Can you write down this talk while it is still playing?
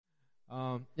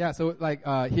So like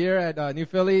here at New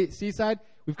Philly, Seaside,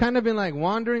 we've kind of been like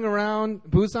wandering around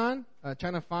Busan,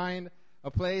 trying to find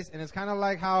a place. And it's kind of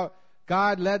like how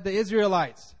God led the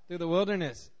Israelites through the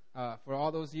wilderness for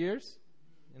all those years,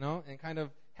 and kind of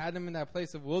had them in that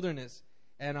place of wilderness.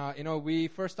 And, we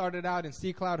first started out in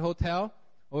Sea Cloud Hotel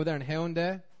over there in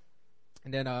Haeundae.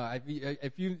 And then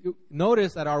if you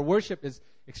notice that our worship is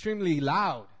extremely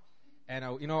loud. And,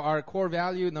 our core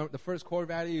value, the first core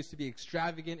value is to be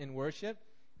extravagant in worship.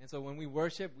 And so when we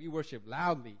worship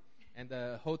loudly. And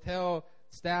the hotel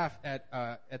staff at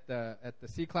the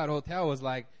Sea Cloud Hotel was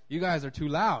like, "You guys are too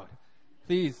loud.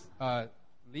 Please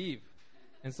leave."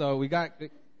 And so we kind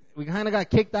of got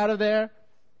kicked out of there.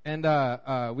 And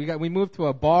we moved to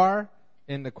a bar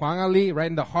in the Kwangali, right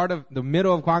in the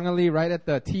middle of Kwangali, right at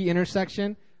the T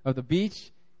intersection of the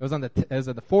beach. It was on the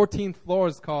 14th floor.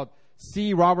 It's called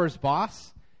Sea Robbers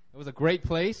Boss. It was a great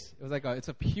place. It was like it's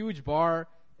a huge bar.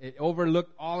 It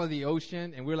overlooked all of the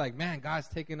ocean, and we were like, man, God's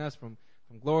taking us from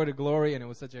glory to glory, and it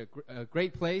was such a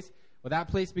great place. Well, that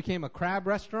place became a crab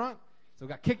restaurant, so we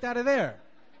got kicked out of there.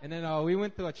 And then we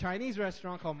went to a Chinese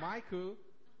restaurant called Maiku,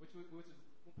 which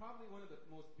is probably one of the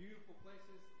most beautiful places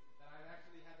that I've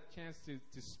actually had the chance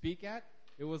to speak at.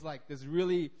 It was like this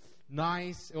really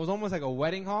nice, it was almost like a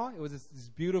wedding hall. It was this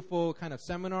beautiful kind of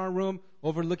seminar room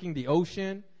overlooking the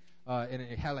ocean, and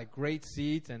it had like great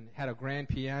seats and had a grand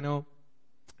piano.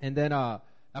 And then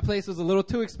that place was a little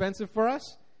too expensive for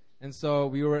us, and so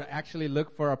we were actually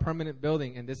looking for a permanent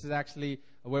building, and this is actually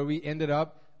where we ended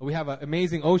up. We have an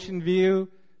amazing ocean view.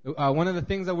 One of the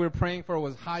things that we were praying for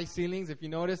was high ceilings. If you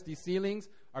notice, these ceilings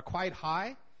are quite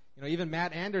high. Even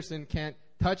Matt Anderson can't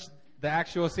touch the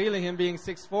actual ceiling, him being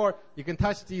 6'4". You can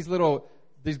touch these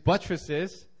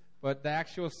buttresses, but the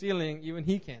actual ceiling, even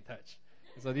he can't touch.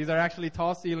 So these are actually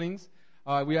tall ceilings.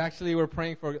 We actually were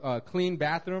praying for clean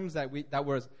bathrooms that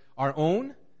was our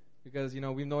own, because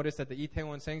we noticed at the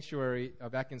Itaewon Sanctuary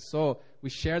back in Seoul, we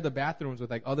share the bathrooms with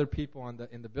like other people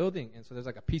in the building, and so there's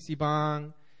like a PC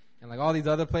bang and like all these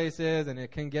other places, and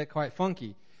it can get quite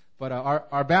funky. But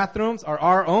our bathrooms are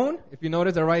our own. If you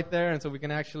notice, they're right there, and so we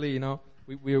can actually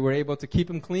we were able to keep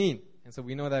them clean, and so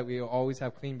we know that we always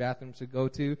have clean bathrooms to go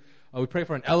to. We pray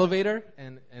for an elevator,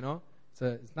 and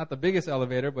it's not the biggest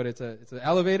elevator, but it's an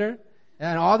elevator.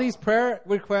 And all these prayer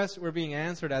requests were being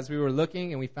answered as we were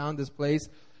looking, and we found this place.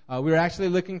 We were actually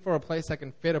looking for a place that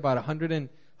can fit about 100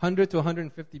 to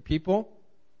 150 people.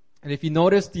 And if you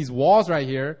notice these walls right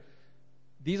here,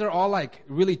 these are all like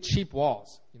really cheap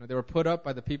walls. They were put up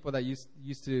by the people that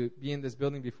used to be in this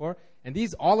building before. And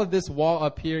all of this wall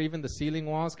up here, even the ceiling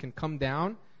walls, can come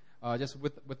down just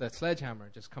with a sledgehammer,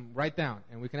 just come right down.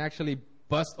 And we can actually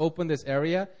bust open this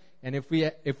area. And if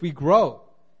we grow,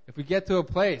 if we get to a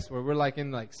place where we're like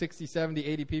in like 60, 70,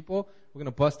 80 people, we're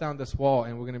going to bust down this wall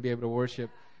and we're going to be able to worship.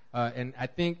 And I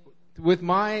think with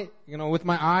my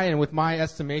eye and with my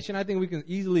estimation, I think we can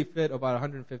easily fit about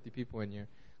 150 people in here.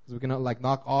 Because we're going to like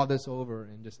knock all this over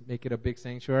and just make it a big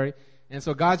sanctuary. And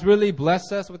so God's really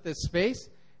blessed us with this space.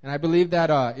 And I believe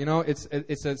that,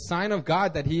 it's a sign of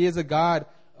God that He is a God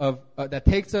that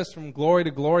takes us from glory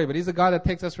to glory. But He's a God that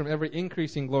takes us from every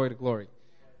increasing glory to glory.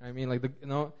 I mean, like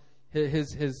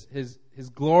His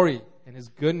glory and His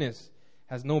goodness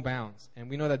has no bounds. And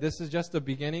we know that this is just the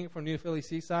beginning for New Philly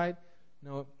Seaside.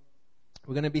 We're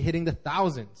going to be hitting the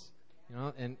thousands.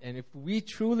 And if we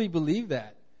truly believe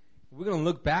that, we're going to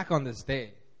look back on this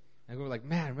day and we're like,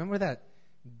 man, remember that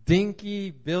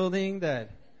dinky building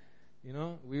that,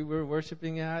 we were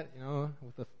worshiping at,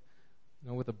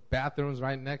 with the bathrooms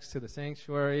right next to the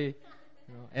sanctuary.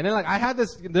 And then like I had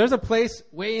there's a place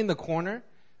way in the corner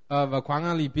of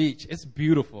Kwangali Beach. It's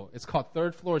beautiful. It's called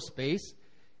Third Floor Space.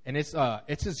 And it's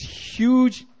this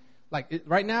huge,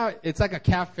 right now it's like a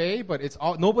cafe, but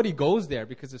nobody goes there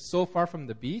because it's so far from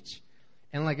the beach.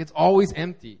 And like it's always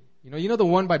empty. The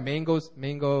one by Mango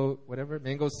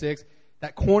 6,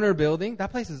 that corner building, that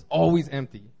place is always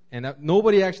empty. And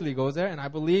nobody actually goes there. And I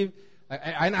believe,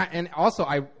 and also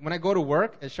when I go to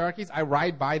work at Sharky's, I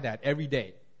ride by that every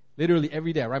day. Literally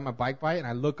every day. I ride my bike by it and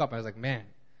I look up and I was like, man,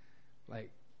 like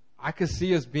I could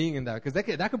see us being in that. Because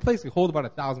that place could hold about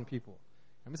 1,000 people.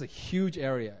 It's a huge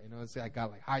area. It's got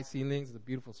like high ceilings. It's a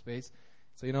beautiful space.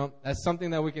 So, that's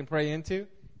something that we can pray into.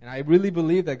 And I really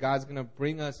believe that God's going to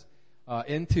bring us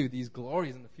into these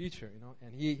glories in the future,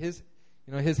 and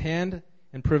His hand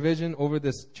and provision over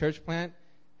this church plant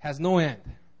has no end,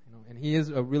 and He's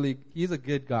a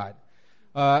good God.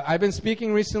 I've been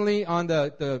speaking recently on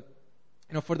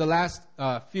for the last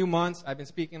few months, I've been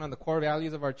speaking on the core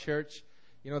values of our church.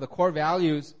 The core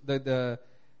values,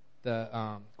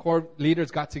 core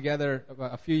leaders got together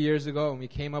a few years ago, and we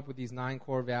came up with these 9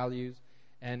 core values.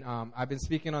 And I've been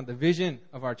speaking on the vision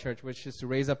of our church, which is to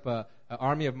raise up an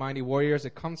army of mighty warriors.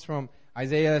 It comes from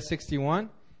Isaiah 61.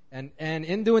 And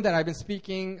in doing that, I've been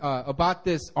speaking about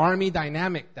this army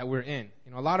dynamic that we're in.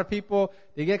 You know, a lot of people,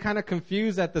 they get kind of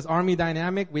confused at this army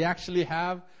dynamic. We actually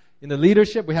have, in the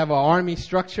leadership, we have an army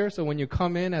structure. So when you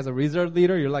come in as a reserve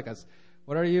leader, you're like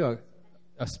what are you?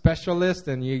 A specialist,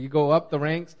 and you go up the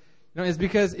ranks. You know, it's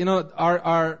because, you know,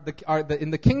 in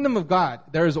the kingdom of God,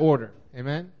 there is order.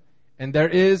 Amen? And there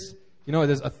is, you know,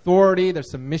 there's authority,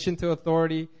 there's submission to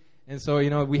authority. And so,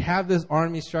 you know, we have this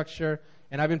army structure.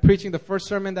 And I've been preaching, the first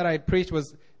sermon that I preached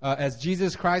was as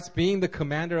Jesus Christ being the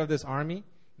commander of this army.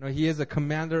 You know, he is a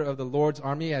commander of the Lord's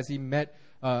army. As he met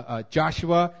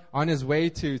Joshua on his way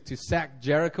to sack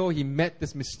Jericho, he met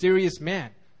this mysterious man.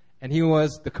 And he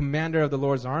was the commander of the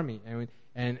Lord's army.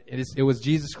 And it was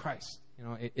Jesus Christ, you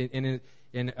know,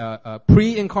 in a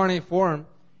pre-incarnate form,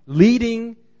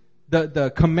 leading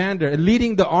the commander,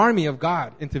 leading the army of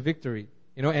God into victory.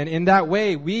 You know, and in that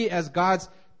way, we as God's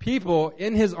people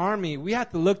in his army, we have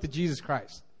to look to Jesus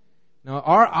Christ. Now,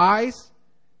 our eyes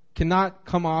cannot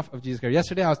come off of Jesus Christ.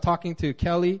 Yesterday, I was talking to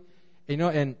Kelly, you know,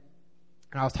 and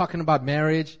I was talking about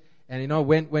marriage. And, you know,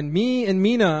 when me and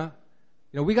Mina,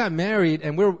 you know, we got married,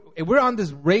 and we're on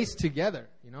this race together,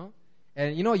 you know.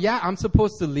 And, you know, yeah, I'm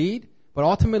supposed to lead, but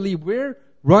ultimately we're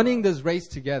running this race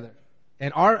together.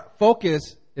 And our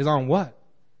focus is on what?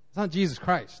 It's on Jesus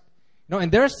Christ. You know,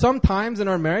 and there are some times in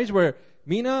our marriage where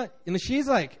Mina, you know,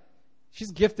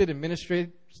 she's gifted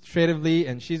administratively,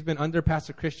 and she's been under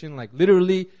Pastor Christian, like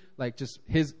literally, like just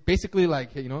basically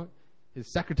like, you know,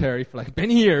 his secretary for like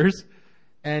many years.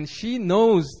 And she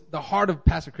knows the heart of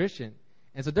Pastor Christian.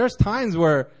 And so there's times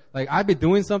where like I've been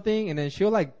doing something, and then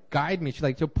she'll like guide me.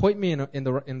 She'll point me in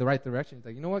the right direction. It's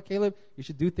like, you know what, Caleb, you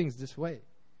should do things this way.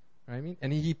 Right? I mean,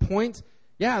 and he points,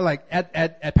 yeah, like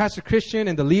at Pastor Christian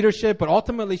and the leadership, but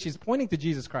ultimately she's pointing to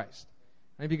Jesus Christ,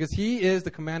 right? Because he is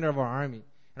the commander of our army,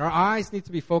 and our eyes need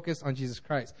to be focused on Jesus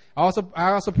Christ. I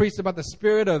also preached about the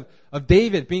spirit of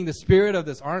David being the spirit of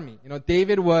this army. You know,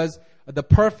 David was the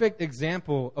perfect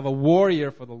example of a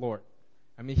warrior for the Lord.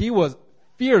 I mean, he was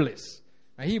fearless.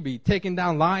 Right? He'd be taking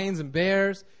down lions and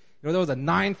bears. You know, there was a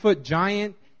 9-foot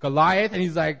giant, Goliath, and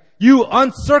he's like, "You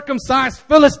uncircumcised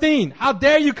Philistine, how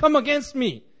dare you come against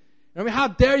me? I mean, how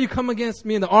dare you come against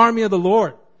me in the army of the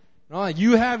Lord? You know,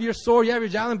 you have your sword, you have your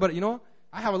javelin, but, you know,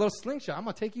 I have a little slingshot. I'm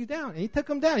going to take you down." And he took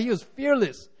him down. He was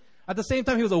fearless. At the same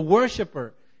time, he was a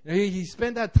worshiper. You know, he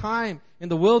spent that time in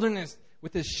the wilderness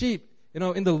with his sheep, you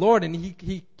know, in the Lord. And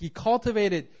he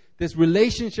cultivated this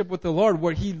relationship with the Lord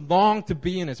where he longed to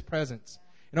be in his presence.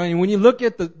 You know, and when you look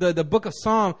at the book of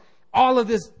Psalm, all of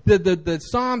this, the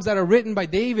Psalms that are written by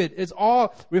David, it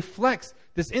all reflects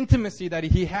this intimacy that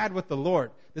he had with the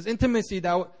Lord. This intimacy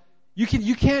that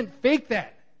you can't fake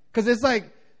that. Because it's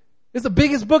the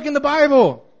biggest book in the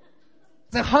Bible.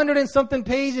 It's 100 and something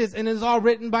pages, and it's all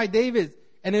written by David.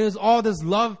 And it is all this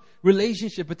love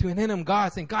relationship between him and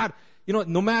God, saying, God, you know,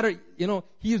 no matter, you know,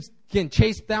 he was getting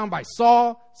chased down by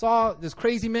Saul, this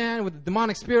crazy man with a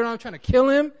demonic spirit on him, trying to kill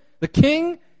him, the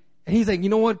king. And he's like, you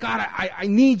know what, God, I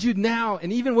need you now.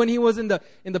 And even when he was in the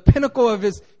pinnacle of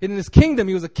his kingdom,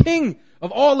 he was a king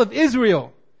of all of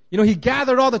Israel. You know, he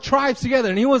gathered all the tribes together,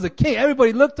 and he was a king.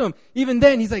 Everybody looked to him. Even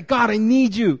then, he's like, God, I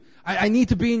need you. I need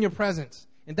to be in your presence.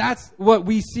 And that's what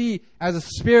we see as a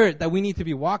spirit that we need to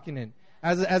be walking in.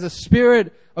 As a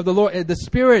spirit of the Lord, the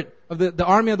spirit of the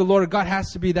army of the Lord God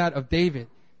has to be that of David.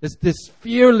 This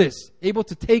fearless, able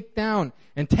to take down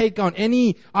and take on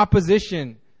any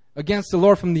opposition against the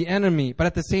Lord from the enemy, but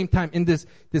at the same time in this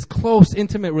close,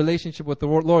 intimate relationship with the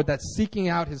Lord that's seeking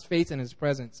out his face and his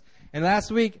presence. And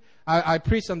last week, I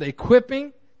preached on the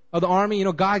equipping of the army. You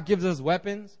know, God gives us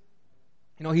weapons.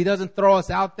 You know, he doesn't throw us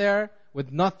out there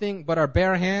with nothing but our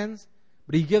bare hands,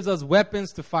 but he gives us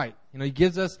weapons to fight. You know, he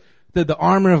gives us the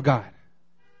armor of God.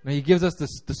 You know, he gives us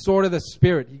the sword of the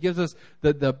Spirit. He gives us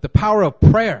the power of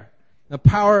prayer, the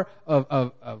power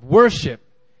of worship.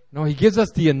 You know, he gives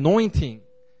us the anointing.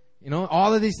 You know,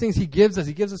 all of these things he gives us.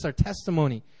 He gives us our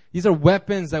testimony. These are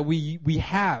weapons that we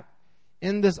have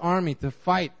in this army to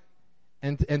fight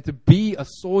and to be a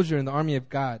soldier in the army of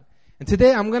God. And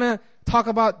today I'm going to talk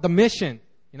about the mission.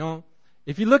 You know,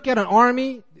 if you look at an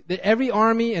army, every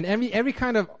army and every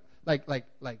kind of like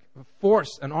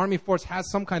force, an army force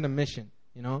has some kind of mission.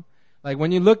 You know, like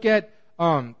when you look at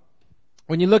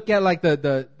like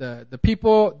the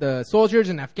people, the soldiers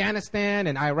in Afghanistan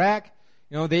and Iraq,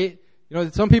 you know,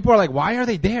 some people are like, why are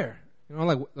they there? You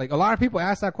know, like a lot of people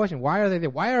ask that question. Why are they there?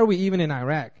 Why are we even in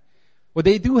Iraq? Well,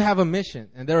 they do have a mission,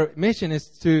 and their mission is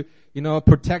to,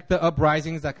 protect the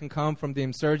uprisings that can come from the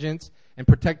insurgents and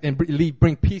protect and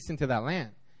bring peace into that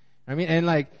land. I mean,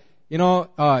 and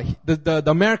the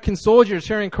American soldiers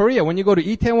here in Korea, when you go to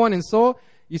Itaewon in Seoul,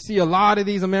 you see a lot of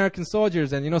these American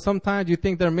soldiers, and sometimes you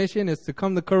think their mission is to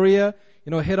come to Korea,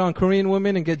 hit on Korean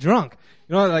women and get drunk.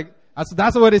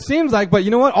 That's what it seems like. But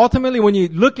you know what? Ultimately, when you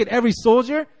look at every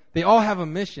soldier, they all have a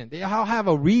mission. They all have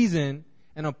a reason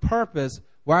and a purpose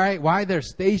why they're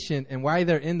stationed and why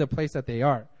they're in the place that they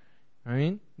are. I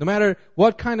mean, no matter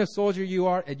what kind of soldier you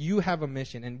are, you have a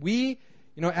mission. And we,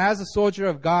 as a soldier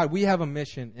of God, we have a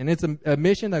mission. And it's a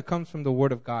mission that comes from the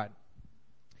Word of God.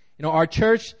 Our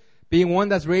church, being one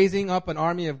that's raising up an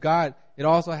army of God, it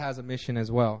also has a mission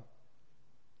as well.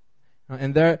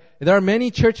 And there are many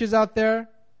churches out there,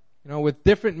 with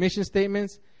different mission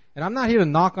statements. And I'm not here to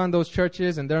knock on those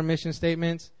churches and their mission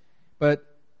statements. But,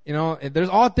 there's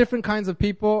all different kinds of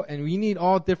people, and we need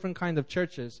all different kinds of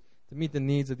churches to meet the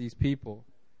needs of these people.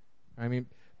 I mean,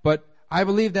 but I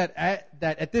believe that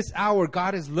at this hour,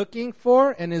 God is looking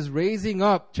for and is raising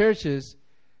up churches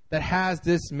that has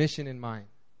this mission in mind.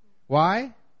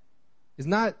 Why? It's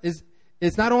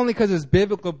not only because it's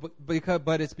biblical,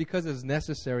 but it's because it's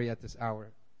necessary at this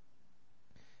hour.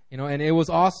 And it was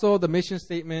also the mission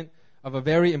statement of a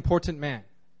very important man.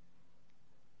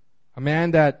 A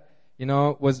man that,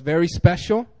 was very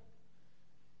special.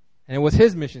 And it was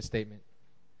his mission statement.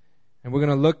 And we're going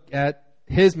to look at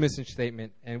his mission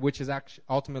statement, and which is actually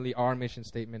ultimately our mission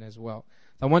statement as well.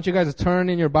 So I want you guys to turn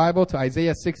in your Bible to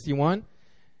Isaiah 61.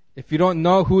 If you don't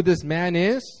know who this man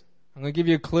is, I'm going to give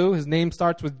you a clue. His name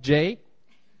starts with J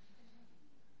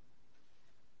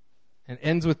and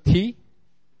ends with T.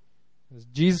 It's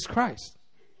Jesus Christ.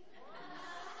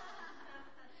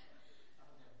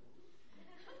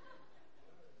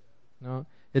 No,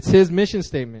 it's his mission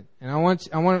statement, and I want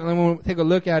to take a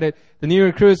look at it. The New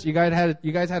Year Cruise, you guys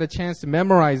had a chance to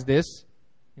memorize this,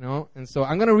 and so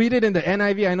I'm going to read it in the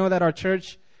NIV. I know that our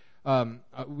church,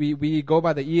 we go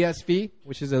by the ESV,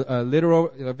 which is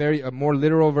a more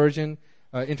literal version,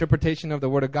 interpretation of the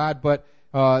Word of God. But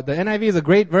the NIV is a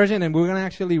great version, and we're going to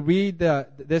actually read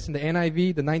this in the NIV,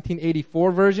 the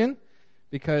 1984 version,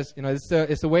 because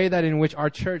it's the way that in which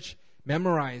our church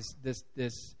memorized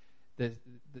the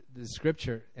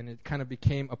scripture, and it kind of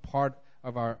became a part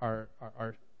of our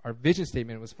vision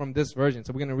statement. It was from this version.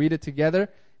 So we're going to read it together.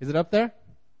 Is it up there?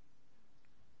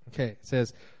 Okay, it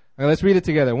says, let's read it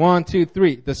together. 1, 2,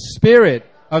 3. The Spirit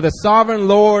of the sovereign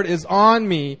Lord is on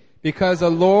me, because the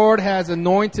Lord has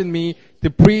anointed me to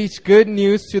preach good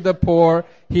news to the poor.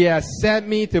 He has sent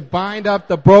me to bind up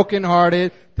the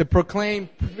brokenhearted, to proclaim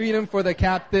freedom for the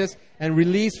captives, and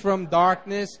release from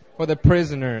darkness for the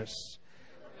prisoners.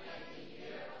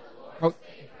 Oh.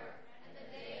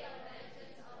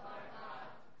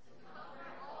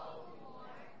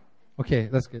 Okay,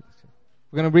 that's good.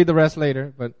 We're going to read the rest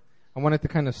later, but I wanted to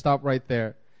kind of stop right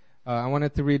there. I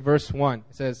wanted to read verse 1.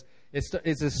 It says, It's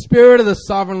the Spirit of the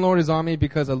sovereign Lord is on me,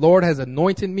 because the Lord has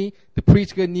anointed me to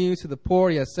preach good news to the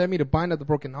poor. He has sent me to bind up the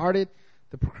brokenhearted,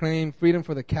 to proclaim freedom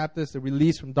for the captives, to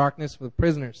release from darkness for the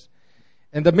prisoners.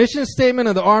 And the mission statement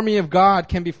of the army of God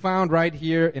can be found right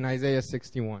here in Isaiah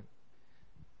 61.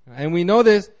 And we know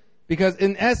this because,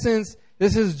 in essence,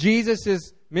 this is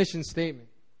Jesus' mission statement.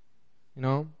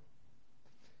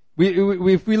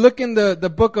 If we look in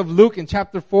the book of Luke in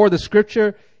chapter 4, the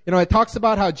scripture, it talks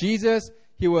about how Jesus,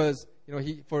 he was,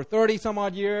 for 30 some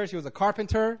odd years, he was a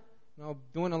carpenter,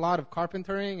 doing a lot of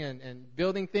carpentering and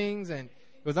building things. And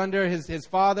he was under his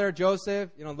father, Joseph,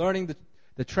 learning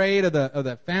the trade of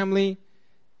the family.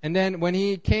 And then when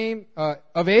he came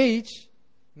of age,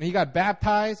 he got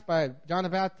baptized by John the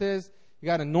Baptist. He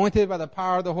got anointed by the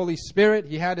power of the Holy Spirit.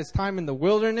 He had his time in the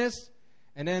wilderness.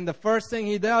 And then the first thing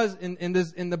he does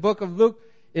in the book of Luke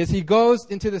is he goes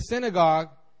into the synagogue.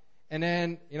 And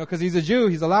then, because he's a Jew,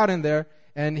 he's allowed in there.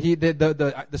 And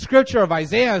the scripture of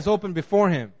Isaiah is open before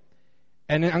him.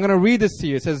 And I'm going to read this to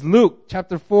you. It says, Luke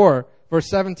chapter 4, verse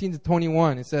 17 to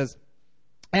 21. It says,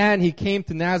 And he came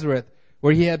to Nazareth,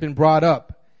 where he had been brought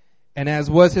up. And as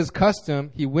was his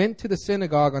custom, he went to the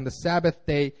synagogue on the Sabbath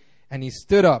day, and he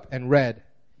stood up and read.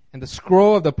 And the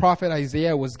scroll of the prophet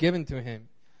Isaiah was given to him.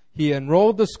 He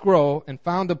unrolled the scroll and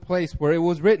found the place where it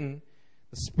was written,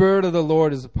 The Spirit of the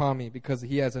Lord is upon me, because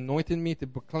he has anointed me to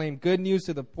proclaim good news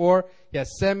to the poor. He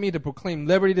has sent me to proclaim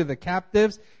liberty to the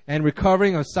captives, and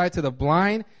recovering of sight to the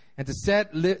blind, and to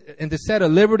set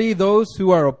at liberty those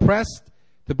who are oppressed,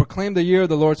 to proclaim the year of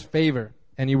the Lord's favor.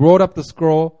 And he rolled up the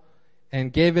scroll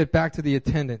and gave it back to the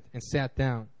attendant and sat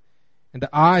down. And the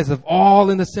eyes of all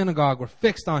in the synagogue were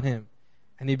fixed on him.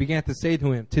 And he began to say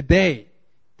to him, Today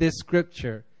this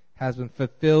scripture has been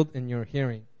fulfilled in your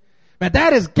hearing. Man,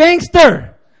 that is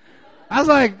gangster. I was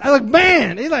like,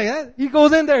 man. He's like, he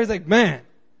goes in there. He's like, man,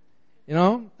 you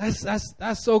know,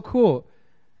 that's so cool.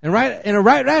 And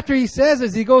right after he says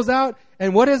this, he goes out,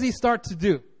 and what does he start to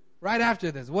do? Right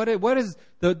after this, what is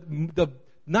the 90%,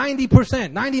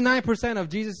 99% of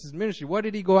Jesus' ministry? What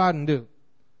did he go out and do?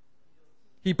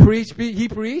 He preached,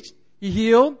 he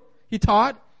healed, he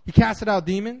taught, he casted out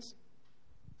demons.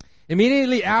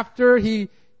 Immediately after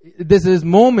this is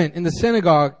moment in the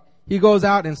synagogue, he goes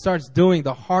out and starts doing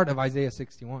the heart of Isaiah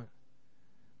 61.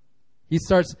 He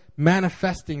starts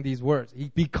manifesting these words. He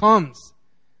becomes,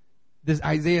 this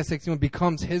Isaiah 61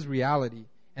 becomes his reality.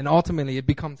 And ultimately it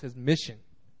becomes his mission.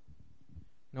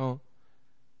 You know,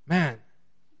 man,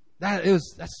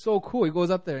 that's so cool. He goes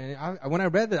up there, and when I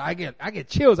read that, I get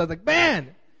chills. I was like,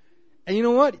 man. And you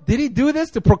know what? Did he do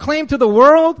this to proclaim to the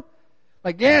world?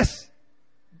 Like, yes,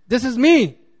 this is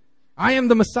me. I am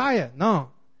the Messiah. No.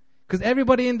 Because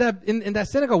everybody in that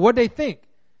synagogue, what they think?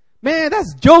 Man,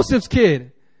 that's Joseph's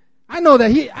kid. I know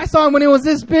that I saw him when he was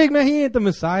this big, man. He ain't the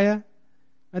Messiah.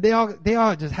 And they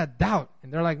all just had doubt.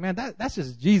 And they're like, man, that's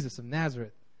just Jesus of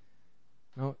Nazareth.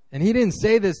 You know? And he didn't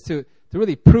say this to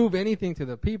really prove anything to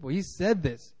the people. He said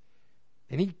this.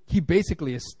 And he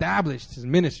basically established his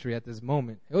ministry at this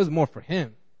moment. It was more for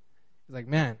him. He's like,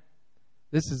 man,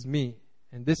 this is me.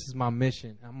 And this is my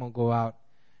mission. I'm going to go out.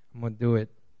 I'm going to do it.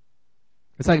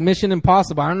 It's like Mission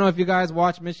Impossible. I don't know if you guys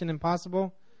watch Mission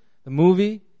Impossible, the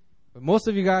movie. But most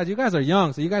of you guys are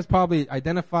young. So you guys probably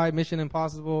identify Mission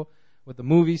Impossible with the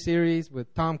movie series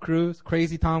with Tom Cruise,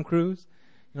 crazy Tom Cruise.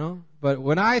 You know? But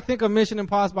when I think of Mission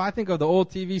Impossible, I think of the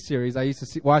old TV series I used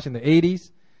to watch in the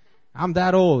 80s. I'm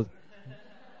that old.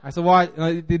 I used to watch,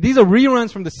 these are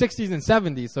reruns from the 60s and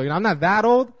 70s. So, I'm not that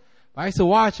old, but I used to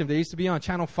watch them. They used to be on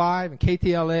Channel 5 and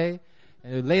KTLA.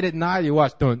 And late at night, you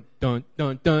watch dun, dun,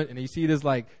 dun, dun. And you see this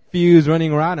like fuse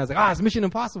running around. I was like, it's Mission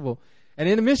Impossible. And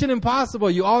in Mission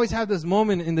Impossible, you always have this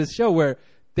moment in this show where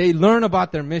they learn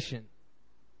about their mission.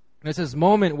 And it's this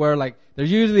moment where like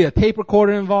there's usually a tape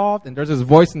recorder involved. And there's this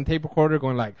voice in the tape recorder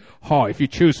going like, if you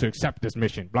choose to accept this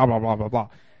mission, blah, blah, blah, blah, blah.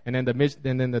 And then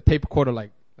the tape recorder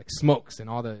like smokes and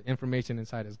all the information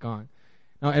inside is gone.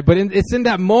 It's in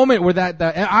that moment where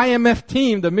the IMF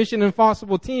team, the Mission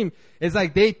Impossible team, is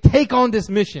like they take on this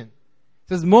mission. It's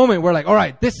this moment where like, all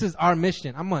right, this is our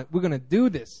mission. We're going to do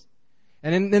this.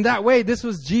 And in that way, this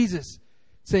was Jesus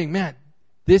saying, man,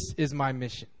 this is my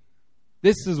mission.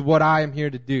 This is what I am here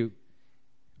to do.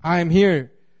 I am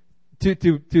here to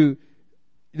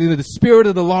the Spirit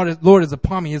of the Lord is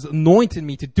upon me. He has anointed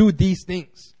me to do these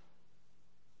things.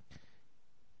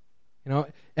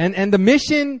 And the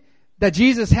mission that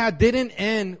Jesus had didn't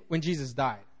end when Jesus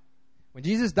died. When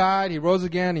Jesus died, he rose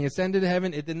again, he ascended to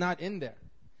heaven. It did not end there.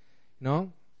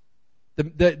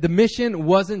 The mission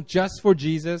wasn't just for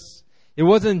Jesus. It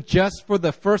wasn't just for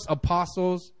the first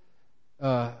apostles,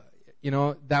 that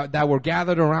were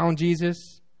gathered around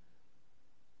Jesus.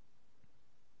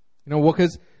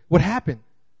 Because what happened?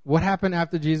 What happened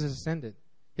after Jesus ascended?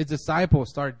 His disciples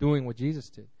started doing what Jesus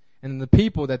did. And the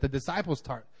people that the disciples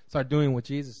start doing what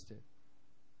Jesus did.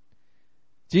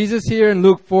 Jesus here in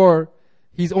Luke 4,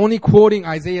 he's only quoting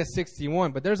Isaiah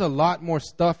 61, but there's a lot more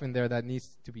stuff in there that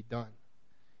needs to be done.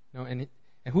 And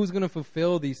who's going to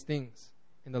fulfill these things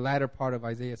in the latter part of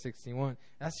Isaiah 61?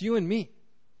 That's you and me.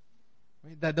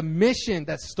 Right? That the mission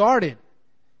that started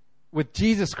with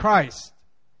Jesus Christ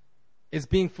is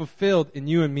being fulfilled in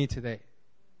you and me today.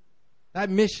 That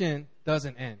mission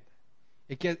doesn't end.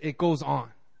 It goes on.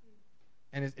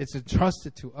 And it's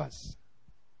entrusted to us.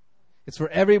 It's for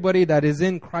everybody that is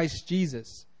in Christ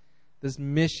Jesus. This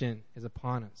mission is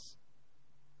upon us.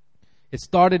 It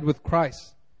started with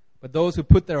Christ. But those who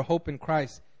put their hope in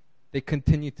Christ, they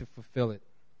continue to fulfill it.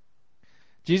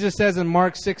 Jesus says in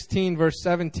Mark 16, verse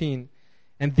 17,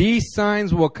 and these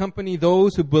signs will accompany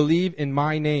those who believe in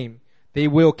my name. They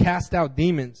will cast out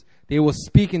demons. They will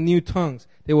speak in new tongues.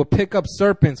 They will pick up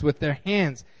serpents with their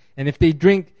hands. And if they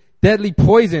drink deadly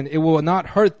poison, it will not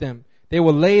hurt them. They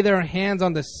will lay their hands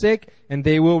on the sick and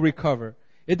they will recover.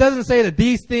 It doesn't say that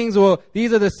these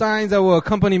are the signs that will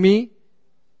accompany me.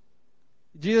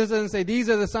 Jesus doesn't say these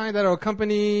are the signs that will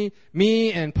accompany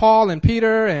me and Paul and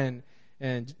Peter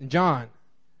and John.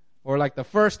 Or like the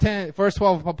first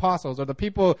 12 apostles, or the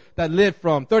people that lived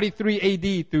from 33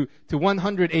 AD to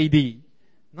 100 AD.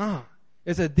 No.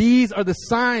 It said these are the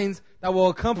signs that will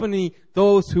accompany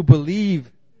those who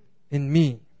believe in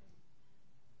me.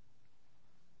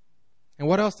 And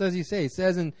what else does he say? It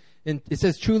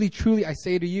says, truly, truly, I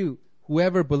say to you,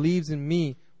 whoever believes in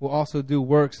me will also do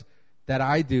works that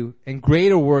I do, and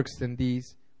greater works than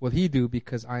these will he do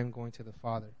because I am going to the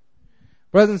Father.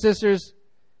 Brothers and sisters,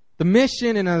 the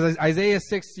mission in Isaiah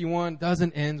 61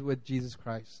 doesn't end with Jesus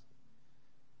Christ.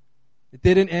 It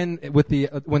didn't end with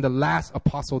when the last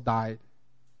apostle died.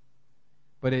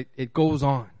 But it goes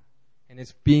on. And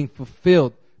it's being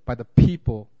fulfilled by the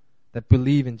people that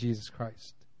believe in Jesus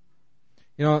Christ.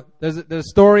 You know, there's a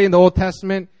story in the Old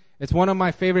Testament. It's one of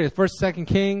my favorite. 1st, 2nd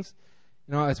Kings.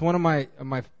 You know, it's one of my.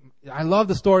 I love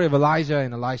the story of Elijah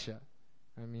and Elisha.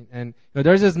 I mean, and you know,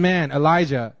 there's this man,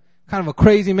 Elijah, kind of a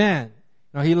crazy man.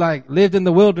 You know, he lived in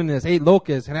the wilderness, ate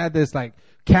locusts, and had this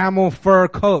camel fur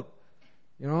coat.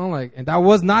 You know, and that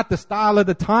was not the style of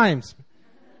the times.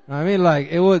 You know what I mean?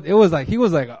 It was he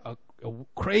was a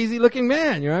crazy looking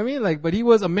man. You know what I mean? But he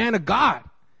was a man of God.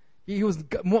 He was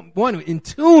one in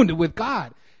tune with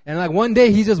God. And one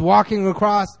day he's just walking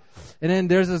across, and then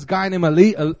there's this guy named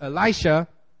Elisha.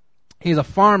 He's a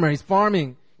farmer. He's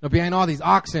farming, behind all these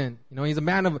oxen. You know, he's a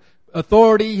man of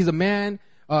authority. He's a man,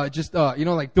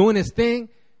 doing his thing.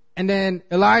 And then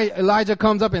Elijah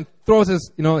comes up and throws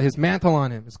his mantle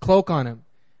on him, his cloak on him.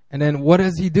 And then what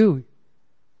does he do?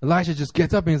 Elisha just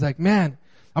gets up and he's like, man,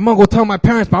 I'm going to go tell my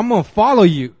parents, but I'm going to follow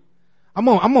you. I'm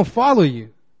going to follow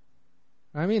you.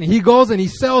 I mean, he goes and he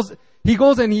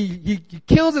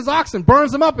kills his oxen,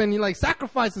 burns them up, and he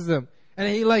sacrifices them. And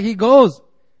he goes,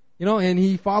 and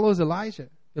he follows Elijah.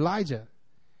 You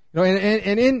know,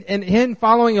 and in him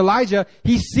following Elijah,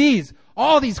 he sees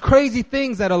all these crazy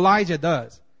things that Elijah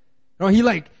does. You know, he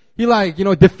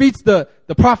defeats the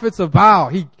prophets of Baal.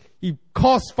 He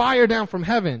calls fire down from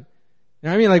heaven. You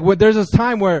know what I mean? There's this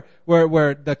time where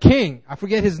the king, I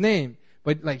forget his name,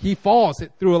 but he falls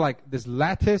through this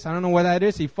lattice. I don't know what that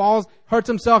is. He falls, hurts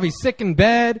himself. He's sick in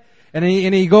bed, and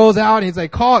he goes out and he's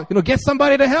like, call, get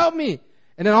somebody to help me.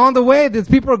 And then on the way, these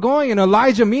people are going, and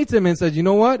Elijah meets him and says, you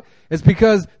know what? It's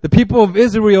because the people of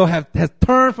Israel has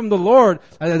turned from the Lord.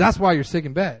 That's why you're sick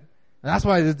in bed. That's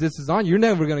why this is on you. You're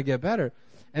never going to get better.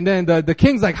 And then the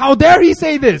king's like, how dare he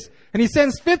say this? And he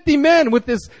sends 50 men with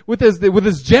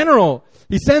his general.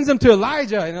 He sends them to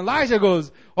Elijah, and Elijah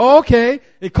goes, oh, okay.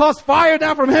 It calls fire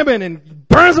down from heaven and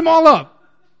burns them all up.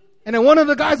 And then one of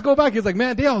the guys go back. He's like,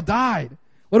 man, they all died.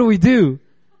 What do we do?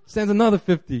 Sends another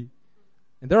 50.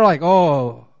 And they're like,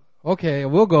 oh, okay,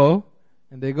 we'll go.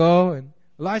 And they go, and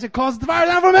Elijah calls the fire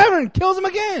down from heaven and kills him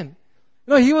again.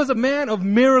 You know, he was a man of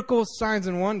miracles, signs,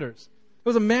 and wonders. He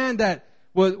was a man that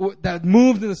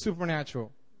moved in the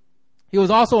supernatural. He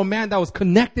was also a man that was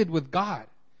connected with God.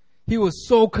 He was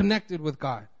so connected with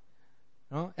God.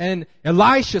 You know? And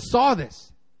Elisha saw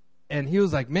this. And he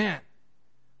was like, man,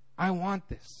 I want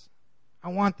this. I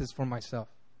want this for myself.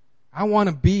 I want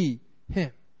to be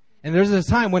him. And there's this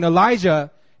time when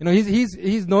Elijah,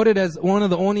 he's noted as one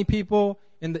of the only people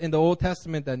in the Old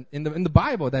Testament that in the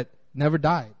Bible that never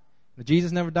died.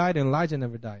 Jesus never died and Elijah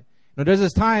never died. There's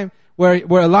this time where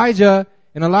Elijah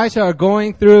and Elisha are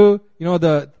going through, he had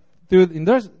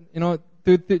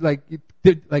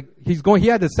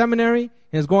the seminary and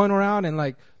he's going around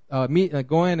and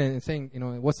going and saying,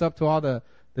 what's up to all the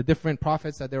different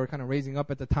prophets that they were kind of raising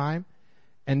up at the time.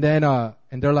 And then,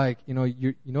 and they're like, you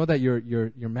know that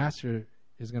your master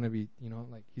is going to be,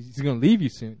 he's going to leave you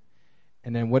soon.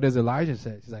 And then what does Elijah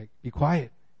say? He's like, be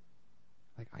quiet.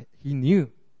 He knew,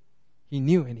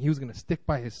 and he was going to stick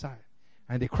by his side.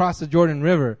 And they cross the Jordan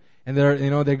River, and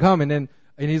they come, and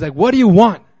he's like, what do you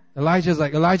want? Elijah's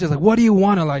like, what do you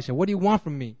want, Elisha? What do you want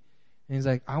from me? And he's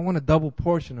like, I want a double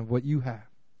portion of what you have.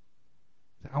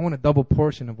 I want a double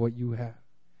portion of what you have.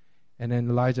 And then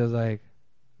Elijah's like,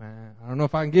 man, I don't know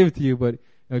if I can give it to you, but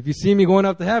if you see me going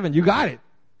up to heaven, you got it.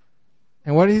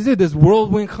 And what does he do? This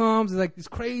whirlwind comes. It's like this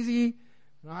crazy,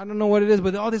 I don't know what it is,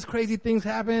 but all these crazy things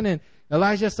happen. And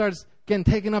Elijah starts getting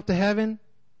taken up to heaven.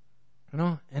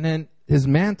 And then his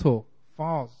mantle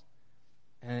falls.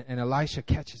 And Elisha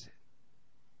catches it.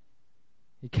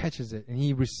 He catches it. And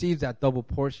he receives that double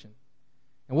portion.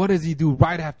 And what does he do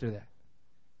right after that?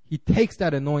 He takes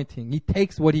that anointing. He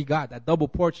takes what he got, that double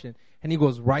portion, and he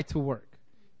goes right to work.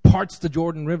 Parts the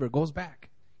Jordan River, goes back.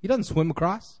 He doesn't swim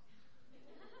across.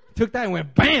 He took that and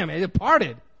went, bam, it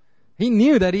parted. He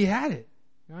knew that he had it.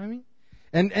 You know what I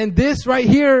mean? And this right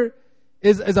here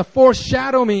is a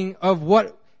foreshadowing of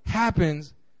what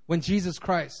happens when Jesus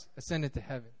Christ ascended to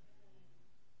heaven.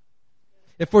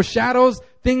 It foreshadows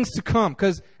things to come.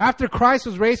 Because after Christ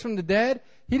was raised from the dead,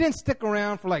 he didn't stick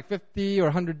around for 50 or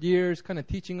 100 years, kind of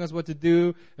teaching us what to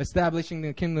do, establishing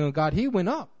the kingdom of God. He went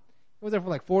up. He was there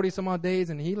for 40 some odd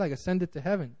days, and he ascended to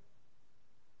heaven.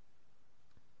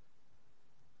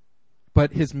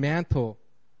 But his mantle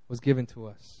was given to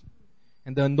us.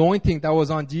 And the anointing that was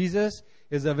on Jesus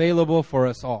is available for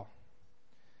us all.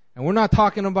 And we're not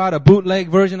talking about a bootleg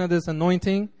version of this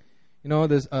anointing. You know,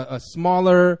 there's a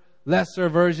smaller, lesser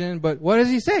version. But what does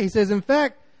he say? He says, in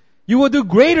fact, you will do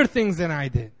greater things than I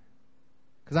did,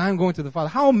 because I am going to the Father.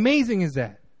 How amazing is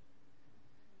that?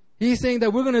 He's saying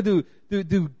that we're going to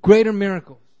do greater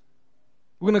miracles.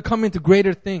 We're going to come into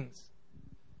greater things.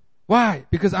 Why?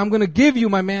 Because I'm going to give you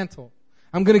my mantle.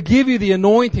 I'm going to give you the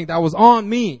anointing that was on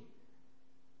me.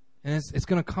 And it's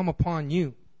going to come upon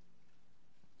you.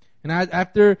 And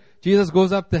after Jesus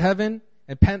goes up to heaven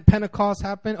and Pentecost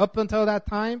happened, up until that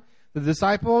time, the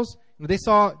disciples,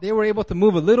 they were able to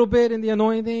move a little bit in the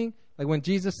anointing. Like when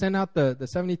Jesus sent out the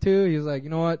 72, he was like, you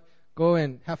know what? Go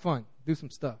and have fun. Do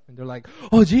some stuff. And they're like,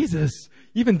 oh, Jesus,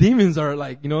 even demons are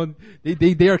like, you know,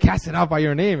 they are casted out by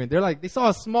your name. And they're like, they saw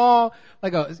a small,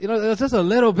 like it was just a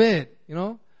little bit, you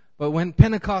know. But when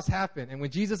Pentecost happened and when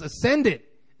Jesus ascended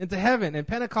into heaven and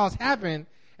Pentecost happened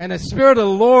and the Spirit of the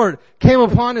Lord came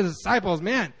upon his disciples,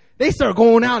 man, they started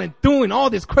going out and doing all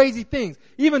these crazy things.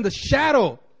 Even their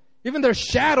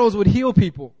shadows would heal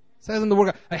people. It says in the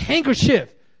Word, a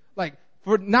handkerchief. Like,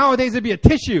 for nowadays it'd be a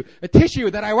tissue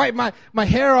that I wipe my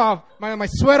hair off, my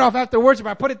sweat off after worship.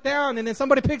 I put it down and then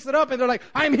somebody picks it up and they're like,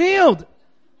 I'm healed.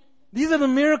 These are the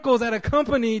miracles that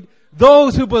accompanied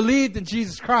those who believed in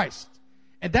Jesus Christ.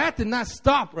 And that did not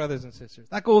stop, brothers and sisters.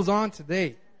 That goes on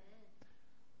today.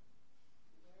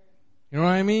 You know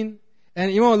what I mean?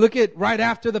 And you want to look at right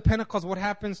after the Pentecost, what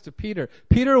happens to Peter?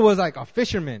 Peter was like a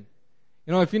fisherman.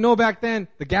 You know, if you know back then,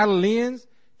 the Galileans,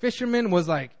 fisherman was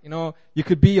like, you know, you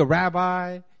could be a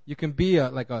rabbi, you can be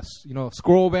a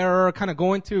scroll bearer, kind of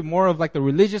go into more of like the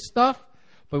religious stuff.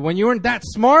 But when you weren't that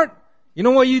smart, you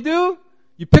know what you do?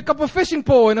 You pick up a fishing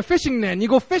pole and a fishing net and you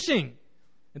go fishing.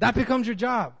 And that becomes your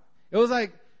job. It was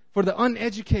like for the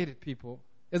uneducated people,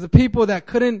 as the people that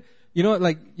couldn't,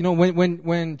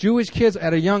 when Jewish kids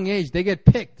at a young age, they get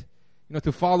picked, you know,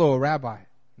 to follow a rabbi.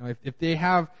 You know, if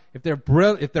they're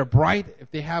bright,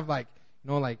 if they have like,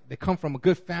 you know, like they come from a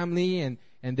good family and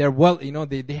they're well, you know,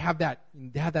 they have that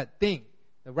thing.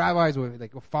 The rabbis were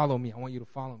like, oh, follow me. I want you to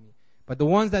follow me. But the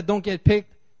ones that don't get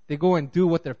picked, they go and do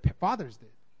what their fathers did.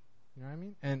 You know what I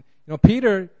mean? And, you know,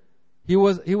 Peter, he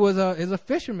was a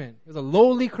fisherman. It was a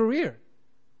lowly career.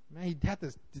 Man, he had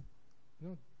to, you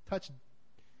know, touch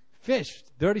fish,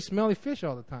 dirty, smelly fish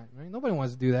all the time. Right? Nobody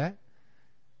wants to do that.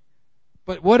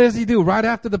 But what does he do right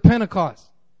after the Pentecost?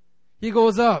 He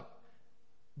goes up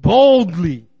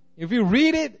boldly. If you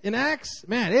read it in Acts,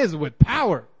 man, it is with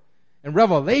power and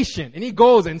revelation. And he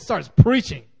goes and starts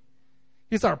preaching.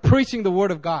 He started preaching the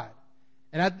word of God.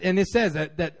 And it says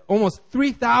that almost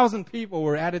 3,000 people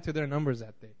were added to their numbers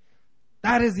that day.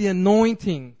 That is the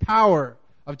anointing power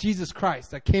of Jesus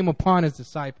Christ that came upon his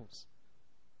disciples.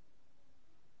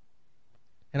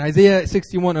 And Isaiah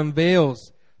 61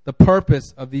 unveils the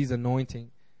purpose of these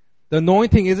anointing. The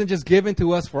anointing isn't just given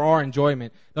to us for our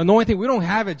enjoyment. The anointing, we don't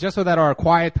have it just so that our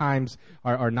quiet times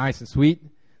are nice and sweet.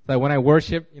 Like when I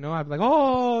worship, you know, I'm like,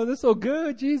 oh, this is so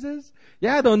good, Jesus.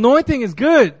 Yeah, the anointing is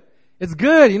good. It's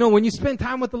good. You know, when you spend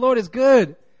time with the Lord, it's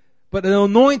good. But the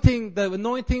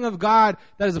anointing of God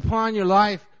that is upon your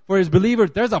life for his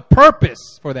believers, there's a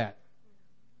purpose for that.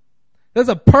 There's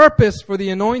a purpose for the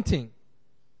anointing.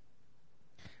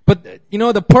 But, you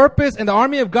know, the purpose and the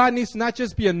army of God needs to not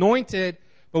just be anointed,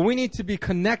 but we need to be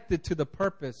connected to the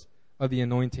purpose of the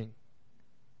anointing.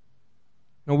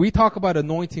 Now, we talk about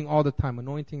anointing all the time.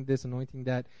 Anointing this, anointing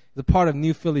that. It's a part of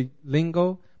New Philly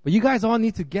lingo. But you guys all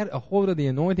need to get a hold of the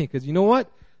anointing, because you know what?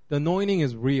 The anointing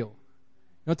is real.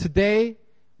 You know, today, you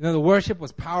know, the worship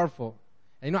was powerful.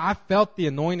 And, you know, I felt the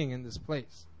anointing in this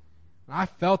place. I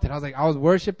felt it. I was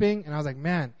worshiping, and I was like,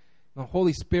 man, the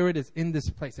Holy Spirit is in this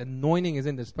place. Anointing is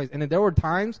in this place. And then there were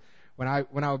times when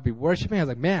I would be worshiping, I was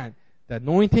like, man, the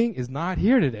anointing is not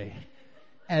here today.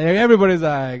 And everybody's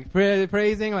like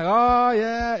praising, like, oh,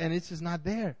 yeah, and it's just not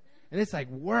there. And it's like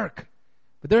work.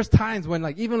 But there's times when,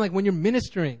 like, even like when you're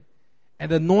ministering and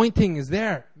the anointing is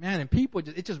there, man, and people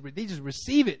they just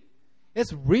receive it.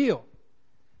 It's real.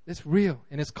 It's real,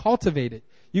 and it's cultivated.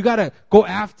 You got to go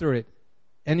after it.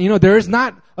 And, you know, there is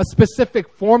not a specific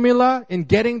formula in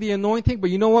getting the anointing,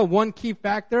 but you know what? One key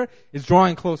factor is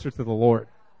drawing closer to the Lord.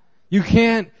 You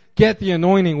can't get the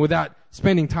anointing without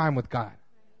spending time with God.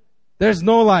 There's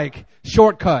no, like,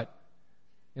 shortcut,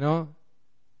 you know?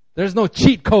 There's no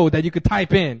cheat code that you could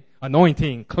type in.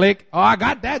 Anointing, click. Oh, I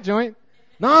got that joint.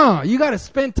 No, you got to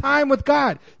spend time with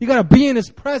God. You got to be in his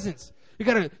presence. You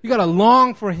got to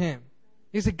long for him.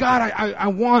 You say, God, I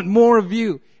want more of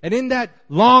you. And in that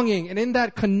longing and in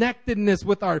that connectedness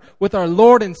with our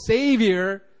Lord and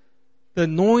Savior, the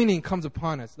anointing comes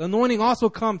upon us. The anointing also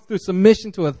comes through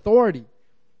submission to authority.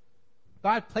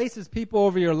 God places people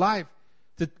over your life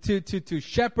to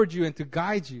shepherd you and to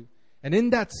guide you. And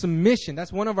in that submission,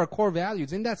 that's one of our core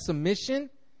values. In that submission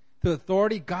to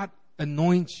authority, God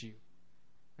anoints you.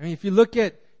 I mean, if you look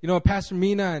at, Pastor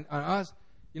Mina and us,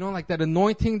 like that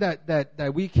anointing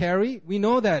that we carry, we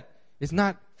know that it's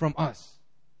not from us.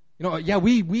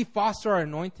 We foster our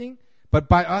anointing, but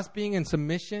by us being in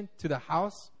submission to the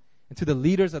house and to the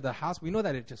leaders of the house, we know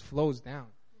that it just flows down.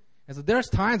 And so there's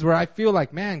times where I feel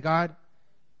like, man, God,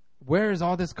 where is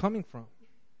all this coming from?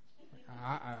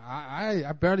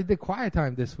 I barely did quiet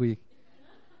time this week.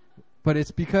 But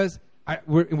it's because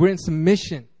we're in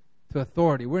submission to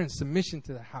authority. We're in submission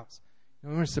to the house.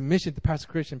 We're in submission to Pastor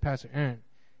Christian, Pastor Aaron.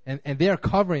 And they are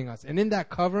covering us. And in that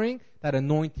covering, that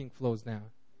anointing flows down.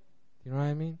 You know what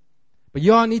I mean? But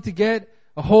you all need to get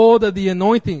a hold of the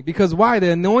anointing. Because why?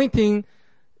 The anointing,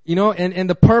 and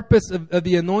the purpose of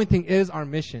the anointing is our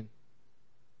mission.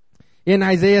 In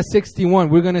Isaiah 61,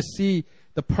 we're going to see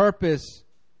the purpose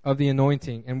of the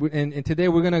anointing. And today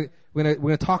we're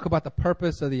gonna talk about the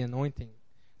purpose of the anointing.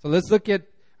 So let's look at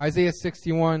Isaiah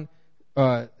 61,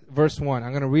 verse 1.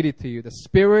 I'm going to read it to you. The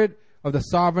Spirit of the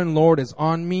Sovereign Lord is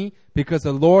on me, because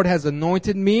the Lord has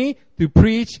anointed me to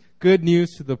preach good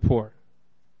news to the poor.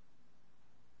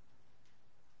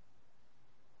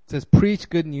 It says, preach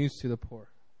good news to the poor.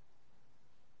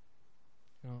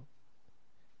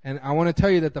 And I want to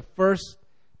tell you that the first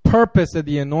purpose of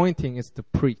the anointing is to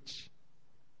preach.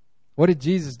 What did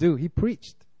Jesus do? He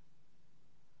preached.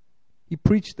 He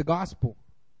preached the gospel.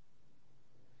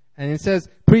 And it says,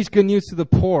 preach good news to the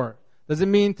poor. Does it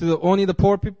mean only the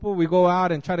poor people? We go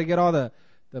out and try to get all the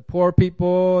poor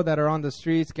people that are on the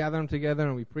streets, gather them together,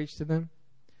 and we preach to them.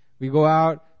 We go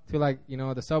out to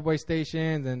the subway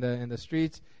stations and the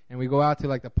streets, and we go out to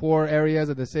the poor areas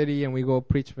of the city, and we go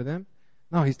preach for them.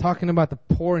 No, he's talking about the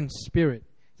poor in spirit.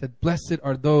 He said, blessed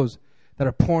are those that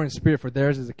are poor in spirit, for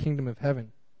theirs is the kingdom of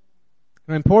heaven.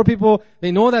 And poor people,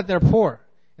 they know that they're poor.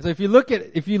 And so if you look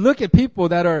at people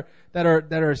that are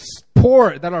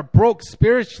poor, that are broke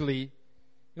spiritually,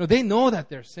 they know that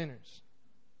they're sinners.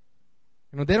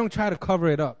 They don't try to cover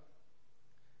it up.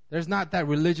 There's not that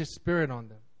religious spirit on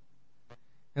them.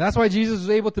 And that's why Jesus was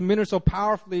able to minister so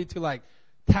powerfully to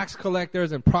tax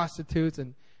collectors and prostitutes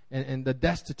and the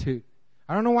destitute.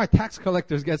 I don't know why tax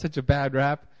collectors get such a bad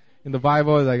rap in the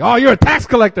Bible. It's like, oh, you're a tax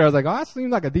collector. I was like, oh, that seems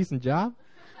like a decent job.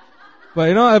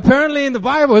 But, apparently in the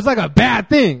Bible, it's like a bad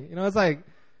thing. It's like,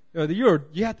 you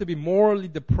have to be morally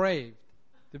depraved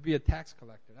to be a tax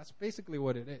collector. That's basically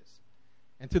what it is.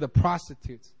 And to the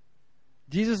prostitutes.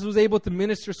 Jesus was able to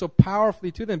minister so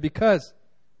powerfully to them because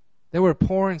they were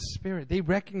poor in spirit. They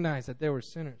recognized that they were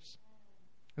sinners.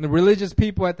 And the religious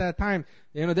people at that time,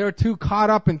 they were too caught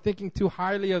up in thinking too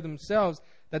highly of themselves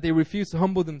that they refused to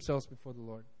humble themselves before the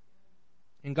Lord.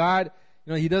 And God,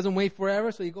 He doesn't wait forever,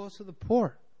 so He goes to the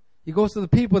poor. He goes to the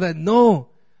people that know,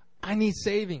 I need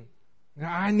saving.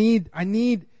 I need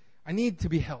to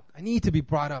be helped. I need to be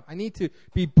brought up. I need to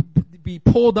be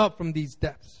pulled up from these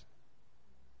depths.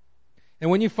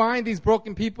 And when you find these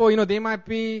broken people, they might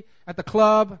be at the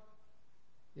club.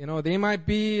 They might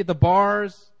be at the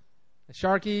bars, the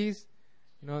Sharkies.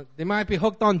 They might be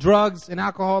hooked on drugs and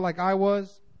alcohol like I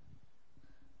was.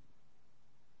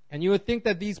 And you would think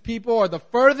that these people are the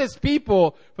furthest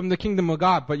people from the kingdom of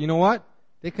God. But you know what?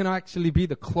 They can actually be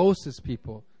the closest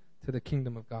people to the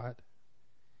kingdom of God.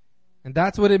 And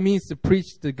that's what it means to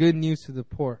preach the good news to the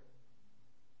poor.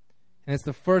 And it's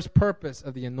the first purpose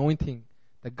of the anointing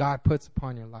that God puts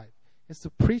upon your life. It's to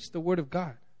preach the word of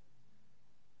God.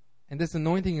 And this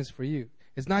anointing is for you.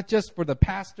 It's not just for the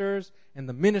pastors and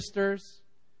the ministers.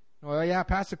 Oh yeah,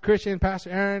 Pastor Christian,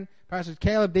 Pastor Aaron, Pastor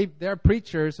Caleb, they're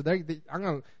preachers, so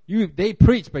they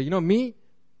preach. But me?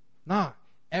 Nah.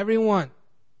 Everyone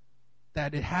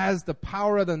that it has the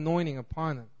power of the anointing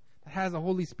upon them, that has the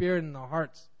Holy Spirit in their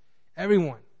hearts,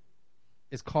 everyone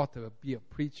is called to be a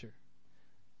preacher.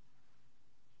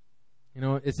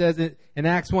 It says in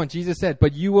Acts 1, Jesus said,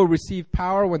 but you will receive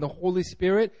power when the Holy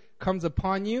Spirit comes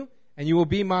upon you, and you will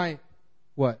be my,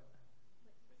 what?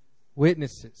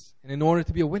 Witnesses. And in order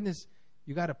to be a witness,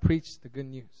 you got to preach the good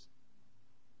news.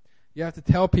 You have to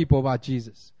tell people about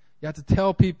Jesus. You have to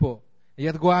tell people. You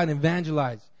have to go out and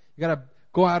evangelize. You got to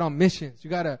go out on missions. You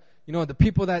got to, the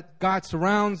people that God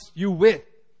surrounds you with,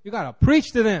 you got to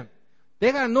preach to them.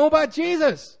 They got to know about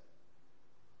Jesus.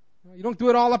 You don't do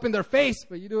it all up in their face,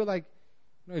 but you do it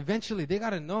eventually they got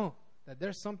to know that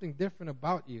there's something different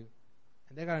about you.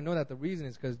 And they got to know that the reason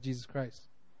is because of Jesus Christ.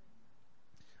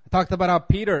 I talked about how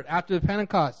Peter, after the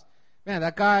Pentecost, man,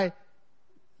 that guy,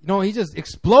 he just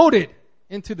exploded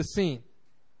into the scene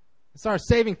and started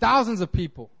saving thousands of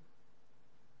people.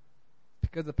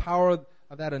 because the power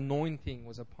of that anointing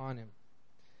was upon him.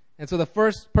 And so the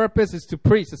first purpose is to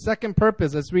preach. The second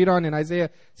purpose, let's read on in Isaiah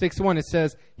 6:1. It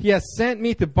says, He has sent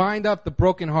me to bind up the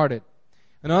brokenhearted.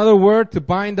 Another word, to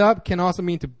bind up, can also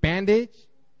mean to bandage.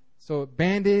 So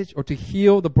bandage or to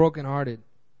heal the brokenhearted.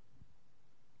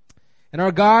 And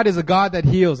our God is a God that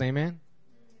heals. Amen.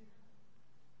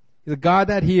 He's a God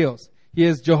that heals. He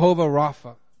is Jehovah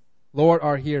Rapha, Lord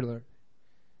our healer.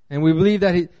 And we believe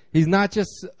that He's not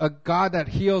just a God that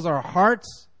heals our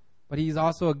hearts, but He's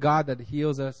also a God that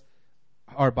heals us,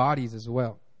 our bodies as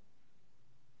well.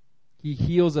 He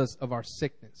heals us of our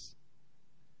sickness.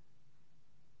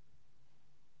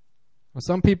 Well,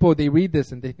 some people, they read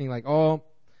this and they think like, oh,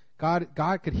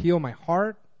 God could heal my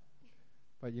heart,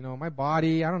 but my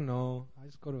body, I don't know. I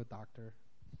just go to a doctor.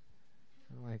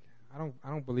 I'm like, I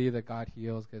don't believe that God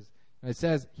heals, because it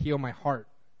says heal my heart.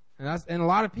 And a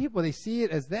lot of people, they see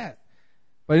it as that.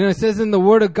 But it says in the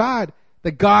Word of God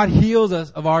that God heals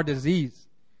us of our disease.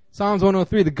 Psalms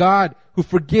 103, the God who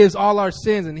forgives all our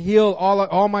sins and heals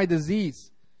all my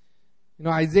disease.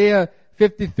 Isaiah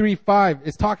 53:5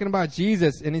 is talking about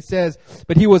Jesus, and it says,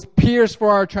 but He was pierced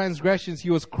for our transgressions. He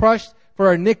was crushed for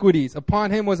our iniquities.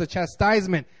 Upon Him was a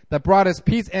chastisement that brought us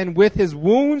peace, and with His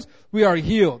wounds we are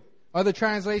healed. Other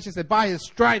translations said, by His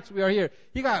stripes we are here.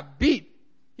 He got beat.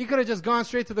 He could have just gone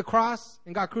straight to the cross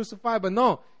and got crucified, but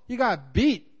no, He got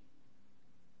beat.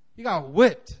 He got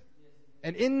whipped.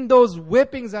 And in those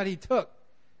whippings that He took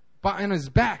on His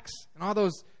backs, and all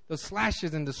those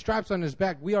slashes and the stripes on His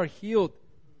back, we are healed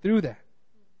through that.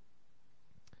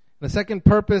 The second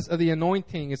purpose of the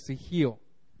anointing is to heal.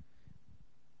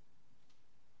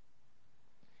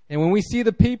 And when we see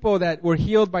the people that were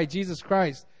healed by Jesus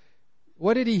Christ,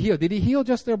 what did He heal? Did He heal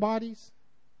just their bodies?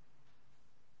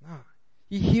 No.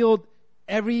 He healed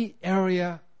every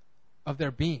area of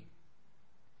their being.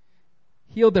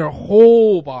 Healed their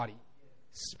whole body.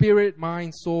 Spirit,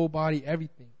 mind, soul, body,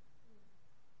 everything.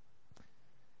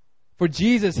 For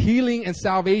Jesus, healing and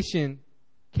salvation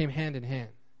came hand in hand.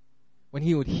 When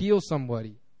He would heal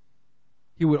somebody,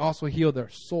 He would also heal their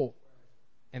soul.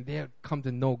 And they would come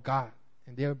to know God.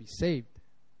 And they would be saved.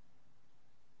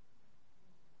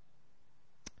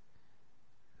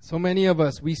 So many of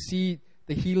us, we see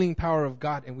the healing power of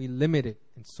God and we limit it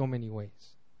in so many ways.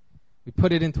 We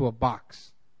put it into a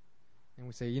box. And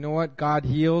we say, you know what? God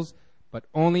heals, but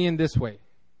only in this way.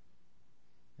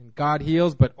 And God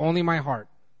heals, but only my heart.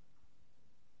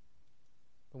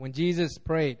 But when Jesus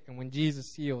prayed and when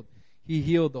Jesus healed, He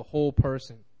healed the whole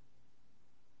person.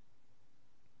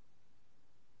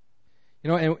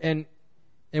 And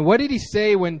what did He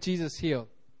say when Jesus healed?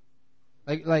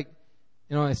 Like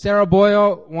Sarah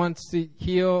Boyle wants to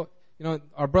heal.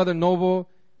 Our brother Noble,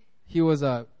 he was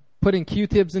putting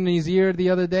Q-tips in his ear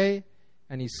the other day,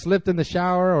 and he slipped in the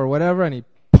shower or whatever, and he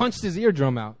punched his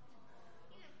eardrum out.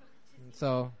 And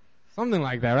so, something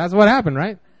like that. That's what happened,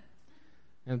 right?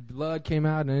 And blood came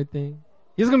out and everything.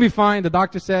 He's going to be fine. The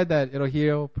doctor said that it'll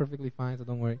heal perfectly fine, so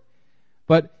don't worry.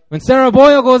 But when Sarah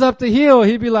Boyle goes up to heal,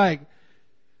 he'd be like,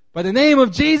 by the name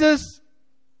of Jesus,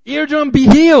 eardrum be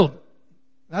healed.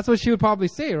 That's what she would probably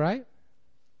say, right?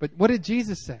 But what did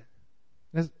Jesus say?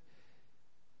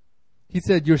 He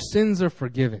said, your sins are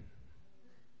forgiven.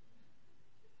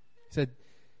 He said,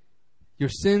 your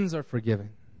sins are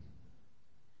forgiven.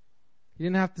 He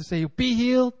didn't have to say, be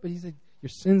healed, but He said, your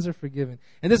sins are forgiven.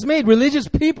 And this made religious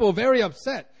people very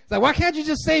upset. It's like, why can't you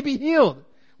just say be healed?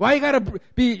 Why you got to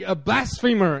be a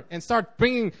blasphemer and start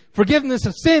bringing forgiveness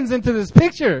of sins into this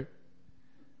picture?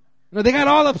 They got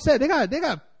all upset. They got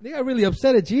really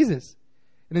upset at Jesus.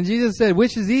 And then Jesus said,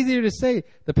 which is easier to say, to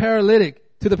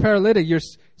the paralytic, your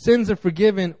sins are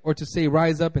forgiven, or to say,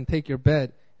 rise up and take your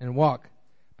bed and walk.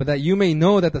 But that you may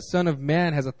know that the Son of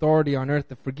Man has authority on earth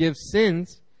to forgive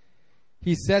sins,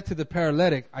 He said to the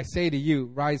paralytic, I say to you,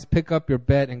 rise, pick up your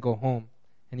bed and go home.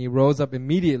 And he rose up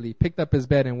immediately, picked up his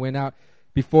bed and went out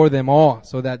before them all,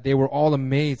 so that they were all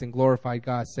amazed and glorified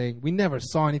God, saying, we never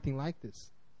saw anything like this.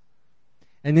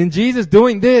 And in Jesus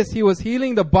doing this, He was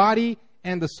healing the body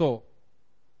and the soul.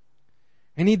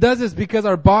 And He does this because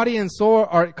our body and soul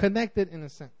are connected in a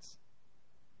sense.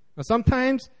 Now,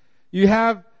 sometimes you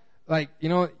have,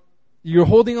 you're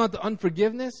holding on to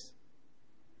unforgiveness.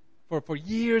 For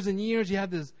years and years, you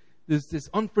have this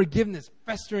unforgiveness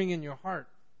festering in your heart.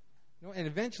 And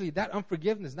eventually that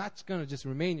unforgiveness is not going to just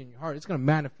remain in your heart. It's going to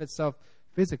manifest itself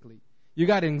physically. You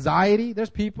got anxiety.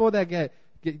 There's people that get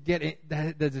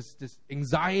this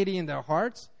anxiety in their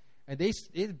hearts, and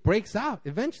it breaks out.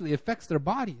 Eventually, it affects their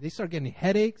body. They start getting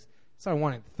headaches, start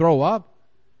wanting to throw up.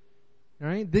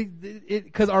 Right?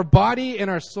 Because our body and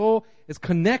our soul is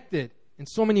connected in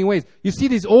so many ways. You see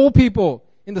these old people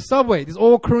in the subway, these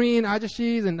old Korean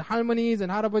ajashis and harmonies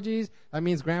and harabojis. That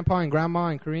means grandpa and grandma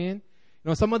in Korean. You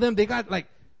know, some of them, they got like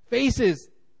faces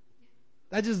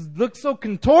that just look so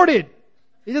contorted.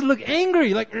 They just look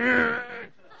angry, like, "Urgh."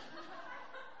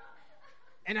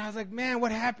 And I was like, man,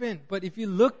 what happened? But if you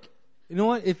look, you know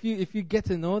what? If you get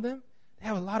to know them, they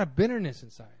have a lot of bitterness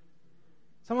inside.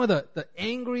 Some of the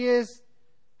angriest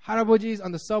harabojis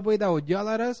on the subway that would yell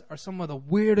at us are some of the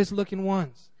weirdest looking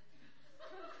ones.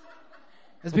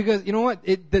 It's because, you know what?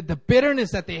 The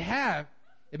bitterness that they have,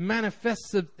 it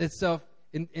manifests itself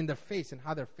in their face and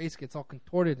how their face gets all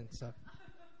contorted and stuff.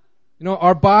 You know,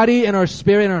 our body and our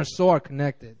spirit and our soul are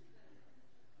connected.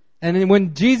 And then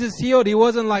when Jesus healed, he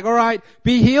wasn't like, all right,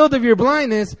 be healed of your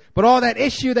blindness, but all that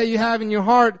issue that you have in your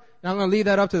heart, I'm going to leave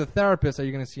that up to the therapist that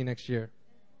you're going to see next year.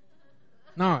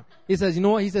 No. He says, you know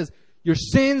what? He says, your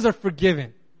sins are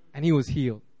forgiven. And he was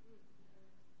healed.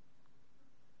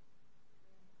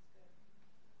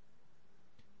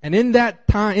 And in that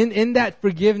time, in that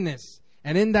forgiveness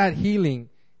and in that healing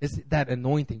is that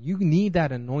anointing. You need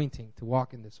that anointing to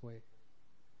walk in this way.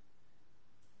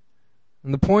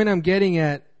 And the point I'm getting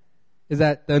at is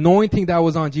that the anointing that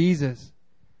was on Jesus,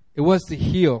 it was to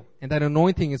heal. And that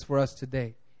anointing is for us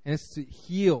today. And it's to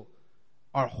heal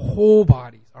our whole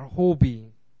bodies, our whole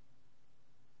being.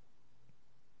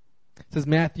 It says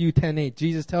Matthew 10:8.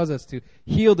 Jesus tells us to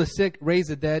heal the sick, raise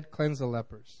the dead, cleanse the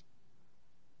lepers.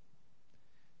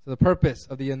 So the purpose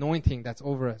of the anointing that's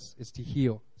over us is to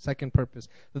heal. Second purpose.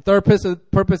 The third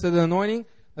purpose of the anointing,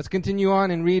 let's continue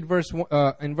on and read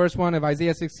in verse 1 of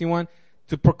Isaiah 61.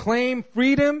 To proclaim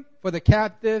freedom for the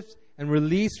captives and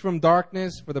release from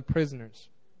darkness for the prisoners.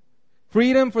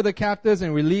 Freedom for the captives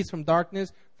and release from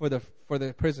darkness for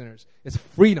the prisoners. It's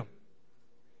freedom.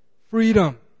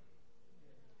 Freedom.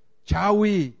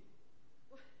 Chawi. Is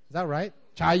that right?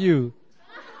 Chayu.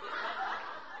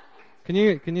 Can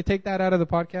you take that out of the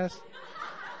podcast?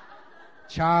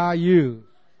 Chayu.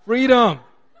 Freedom.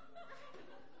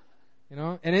 You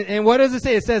know? And what does it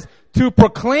say? It says to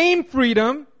proclaim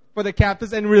freedom for the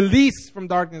captives and release from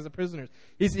darkness the prisoners.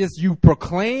 It's you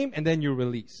proclaim and then you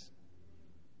release.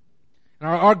 And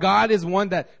our God is one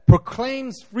that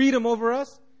proclaims freedom over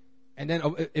us, and then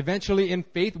eventually in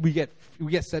faith we get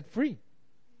set free.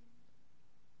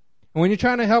 And when you're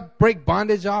trying to help break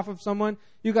bondage off of someone,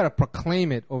 you got to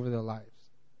proclaim it over their lives.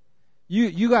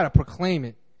 You got to proclaim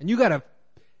it, and you got to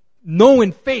know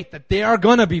in faith that they are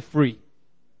gonna be free.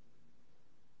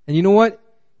 And you know what?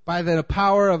 By the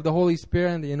power of the Holy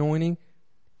Spirit and the anointing,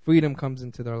 freedom comes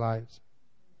into their lives.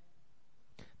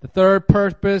 The third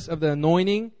purpose of the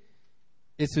anointing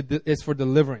is for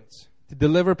deliverance. To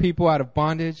deliver people out of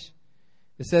bondage.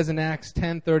 It says in Acts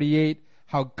 10:38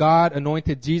 how God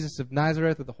anointed Jesus of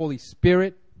Nazareth with the Holy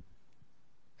Spirit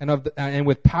and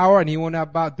with power, and he went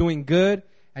about doing good.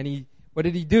 And what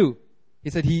did he do? He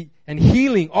said and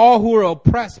healing all who were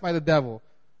oppressed by the devil,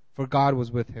 for God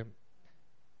was with him.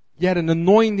 He had an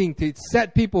anointing to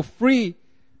set people free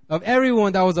of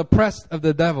everyone that was oppressed of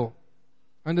the devil,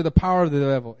 under the power of the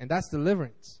devil. And that's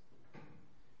deliverance.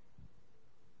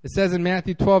 It says in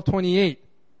Matthew 12:28.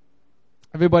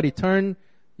 Everybody turn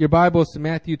your Bibles to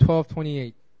Matthew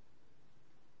 12:28.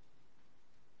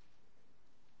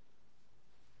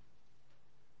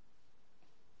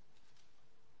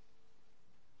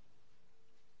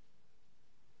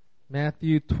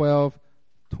 Matthew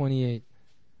 12:28.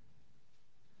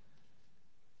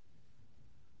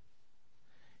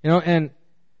 You know, and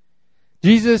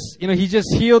Jesus, you know, he just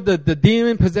healed the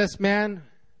demon-possessed man.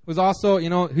 Was also, you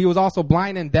know, he was also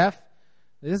blind and deaf.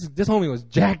 This homie was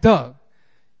jacked up.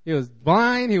 He was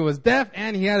blind, he was deaf,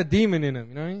 and he had a demon in him.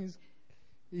 You know,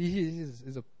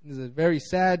 he's a very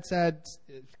sad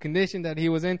condition that he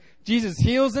was in. Jesus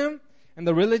heals him, and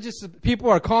the religious people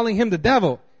are calling him the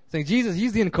devil, saying Jesus,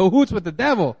 he's in cahoots with the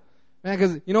devil, man.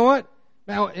 Because you know what,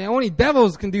 man, only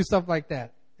devils can do stuff like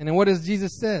that. And then what does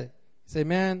Jesus say? He said,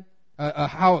 man, a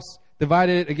house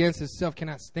divided against itself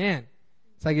cannot stand.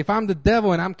 It's like if I'm the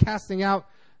devil and I'm casting out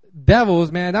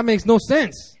devils, man, that makes no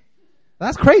sense.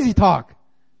 That's crazy talk.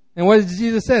 And what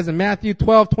Jesus says in Matthew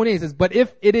 12:28, says, but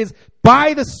if it is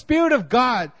by the Spirit of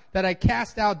God that I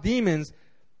cast out demons,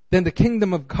 then the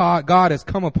kingdom of God has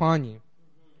come upon you.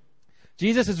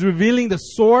 Jesus is revealing the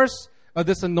source of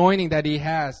this anointing that he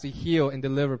has to heal and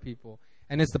deliver people.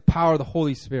 And it's the power of the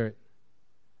Holy Spirit.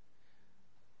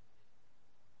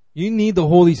 You need the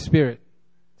Holy Spirit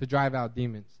to drive out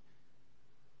demons.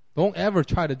 Don't ever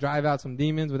try to drive out some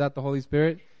demons without the Holy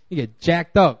Spirit. You get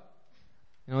jacked up.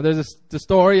 You know, there's the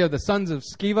story of the sons of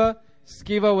Sceva.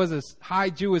 Sceva was a high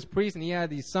Jewish priest, and he had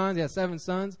these sons. He had 7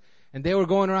 sons. And they were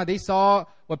going around. They saw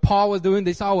what Paul was doing.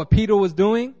 They saw what Peter was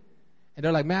doing. And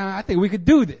they're like, man, I think we could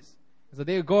do this. And so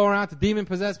they would go around to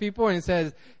demon-possessed people and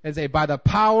say, by the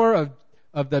power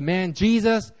of the man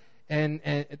Jesus and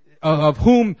of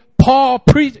whom Paul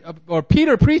preach or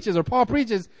Peter preaches or Paul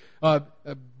preaches,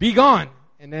 be gone.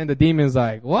 And then the demon's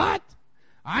like, what?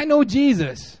 I know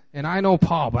Jesus and I know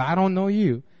Paul, but I don't know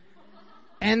you.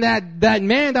 And that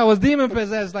man that was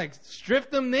demon-possessed, like,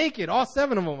 stripped them naked, all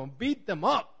 7 of them, and beat them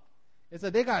up. It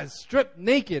said they got stripped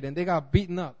naked and they got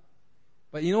beaten up.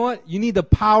 But you know what? You need the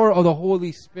power of the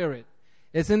Holy Spirit.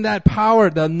 It's in that power,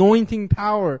 the anointing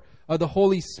power of the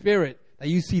Holy Spirit, that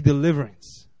you see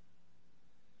deliverance.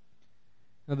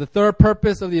 Now, the third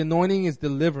purpose of the anointing is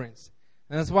deliverance.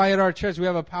 And that's why at our church we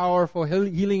have a powerful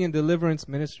healing and deliverance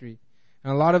ministry.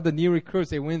 And a lot of the new recruits,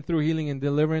 they went through healing and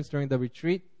deliverance during the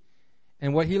retreat.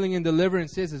 And what healing and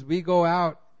deliverance is we go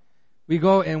out, we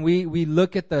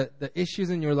look at the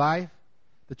issues in your life,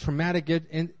 the traumatic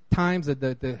times,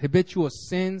 the habitual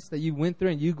sins that you went through,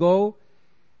 and you go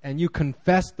and you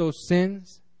confess those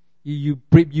sins. You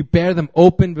bear them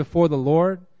open before the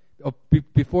Lord,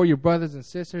 before your brothers and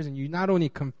sisters, and you not only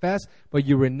confess, but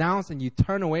you renounce and you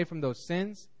turn away from those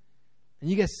sins, and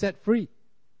you get set free.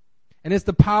 And it's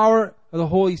the power of the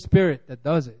Holy Spirit that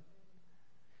does it.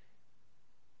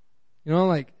 You know,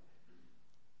 like,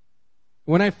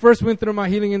 when I first went through my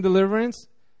healing and deliverance,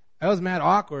 I was mad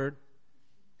awkward.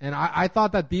 And I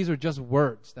thought that these were just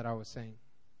words that I was saying.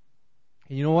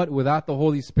 And you know what? Without the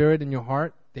Holy Spirit in your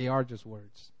heart, they are just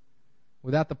words.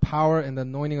 Without the power and the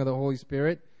anointing of the Holy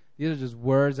Spirit, these are just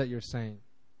words that you're saying.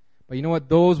 But you know what?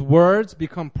 Those words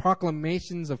become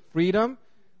proclamations of freedom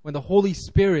when the Holy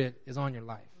Spirit is on your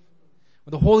life.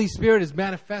 When the Holy Spirit is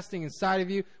manifesting inside of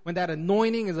you, when that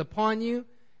anointing is upon you,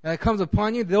 and it comes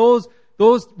upon you, those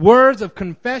words of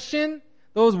confession,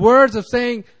 those words of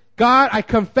saying, God, I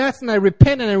confess and I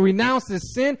repent and I renounce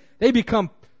this sin, they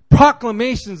become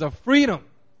proclamations of freedom.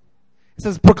 It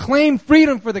says, proclaim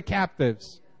freedom for the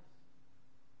captives.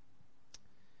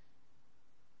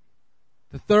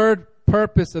 The third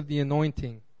purpose of the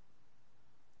anointing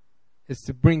is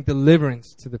to bring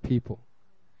deliverance to the people.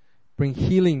 Bring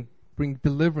healing, bring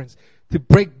deliverance, to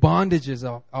break bondages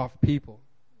off people.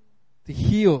 To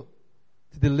heal,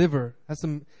 to deliver.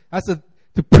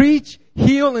 To preach,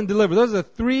 heal, and deliver. Those are the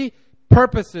 3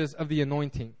 purposes of the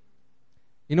anointing.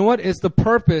 You know what? It's the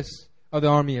purpose of the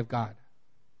army of God.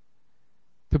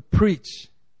 To preach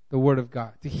the word of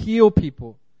God. To heal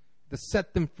people. To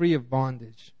set them free of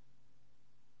bondage.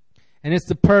 And it's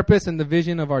the purpose and the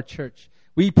vision of our church.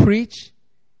 We preach,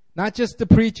 not just the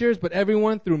preachers, but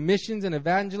everyone through missions and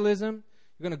evangelism.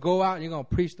 You're going to go out and you're going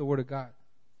to preach the word of God.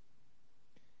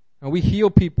 And we heal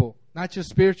people, not just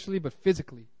spiritually, but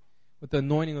physically, with the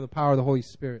anointing of the power of the Holy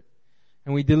Spirit.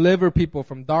 And we deliver people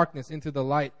from darkness into the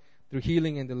light through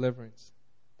healing and deliverance.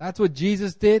 That's what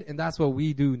Jesus did, and that's what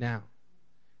we do now.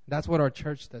 That's what our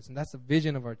church does, and that's the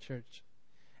vision of our church.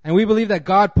 And we believe that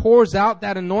God pours out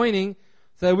that anointing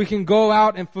so that we can go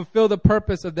out and fulfill the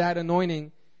purpose of that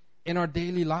anointing in our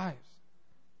daily lives.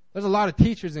 There's a lot of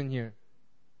teachers in here.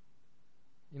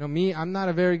 You know, me, I'm not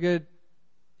a very good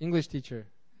English teacher.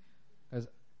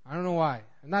 I don't know why.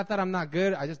 Not that I'm not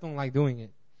good, I just don't like doing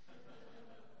it.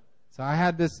 So I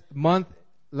had this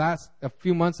a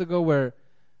few months ago where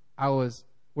I was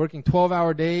working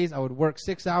 12-hour days. I would work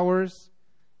 6 hours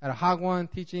at a Hagwon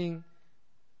teaching.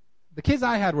 The kids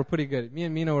I had were pretty good. Me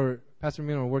and Pastor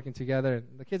Mina were working together.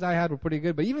 And the kids I had were pretty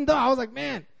good. But even though I was like,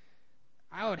 man,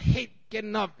 I would hate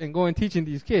getting up and going teaching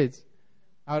these kids.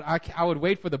 I would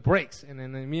wait for the breaks. And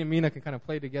then me and Mina can kind of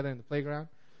play together in the playground.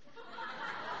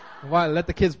 Why? Let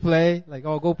the kids play. Like,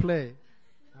 oh, go play.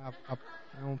 I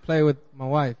won't play with my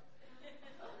wife.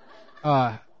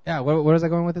 Yeah. Where was I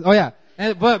going with this? Oh, yeah.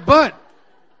 But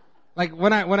like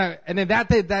when I and then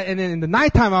and then in the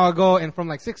nighttime I would go, and from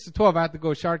like 6 to 12 I had to go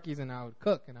Sharky's and I would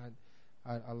cook, and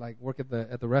I like work at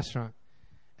the restaurant.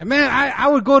 And man, I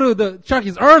would go to the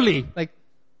Sharky's early, like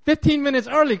 15 minutes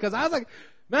early, because I was like,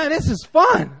 man, this is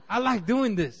fun. I like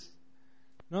doing this.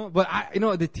 No, but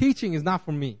the teaching is not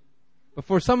for me. But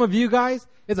for some of you guys,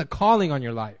 it's a calling on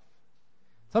your life.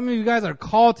 Some of you guys are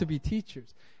called to be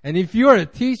teachers. And if you're a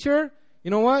teacher,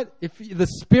 you know what? If the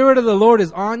Spirit of the Lord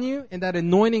is on you and that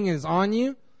anointing is on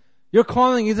you, your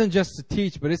calling isn't just to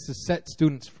teach, but it's to set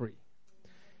students free.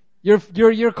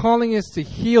 Your calling is to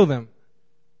heal them.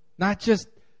 Not just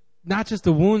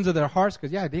the wounds of their hearts,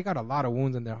 because yeah, they got a lot of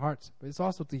wounds in their hearts, but it's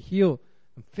also to heal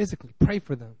them physically, pray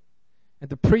for them, and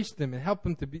to preach them and help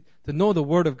them to know the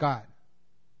Word of God.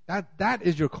 That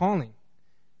is your calling.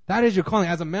 That is your calling.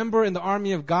 As a member in the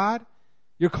army of God,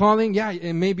 Your calling, yeah,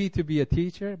 it may be to be a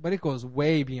teacher, but it goes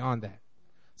way beyond that.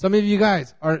 Some of you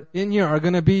guys are in here are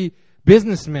going to be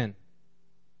businessmen.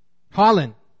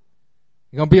 Holland,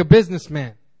 you're going to be a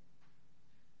businessman.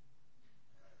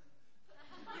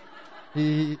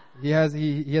 He has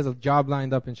a job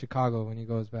lined up in Chicago when he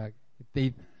goes back.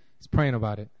 He's praying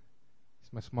about it.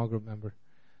 He's my small group member.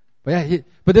 But yeah,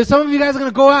 but there's some of you guys are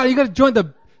going to go out. You're going to join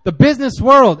the business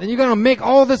world, and you're going to make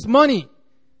all this money.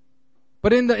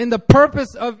 But in the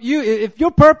purpose of you, if your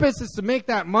purpose is to make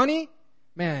that money,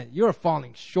 man, you're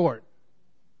falling short.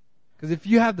 Because if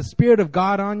you have the Spirit of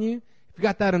God on you, if you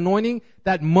got that anointing,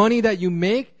 that money that you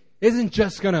make isn't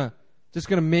just gonna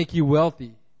make you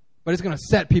wealthy, but it's gonna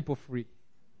set people free.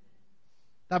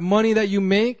 That money that you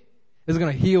make is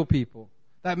gonna heal people.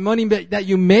 That money that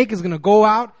you make is gonna go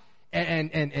out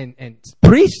and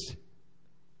preach.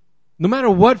 No matter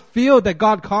what field that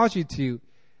God calls you to.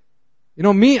 You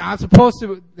know, me, I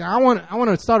want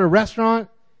to start a restaurant.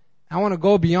 I want to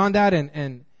go beyond that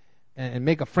and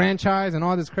make a franchise and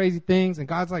all these crazy things. And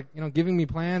God's like, giving me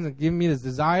plans and giving me this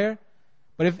desire.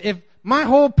 But if my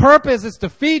whole purpose is to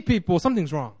feed people,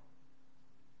 something's wrong.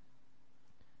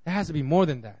 There has to be more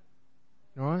than that.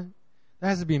 You know what? There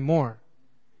has to be more.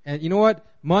 And you know what?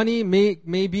 Money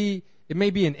may be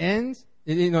an end.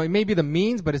 It may be the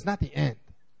means, but it's not the end.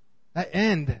 That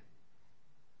end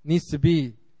needs to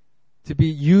be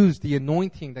used, the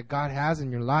anointing that God has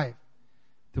in your life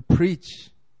to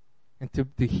preach and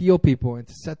to heal people and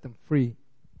to set them free.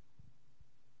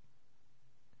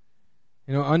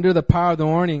 Under the power of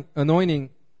the anointing,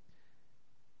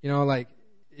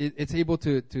 it's able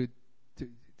to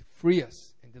free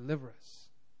us and deliver us.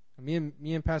 Me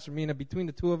and Pastor Mina, between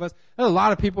the two of us, there's a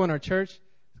lot of people in our church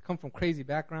that come from crazy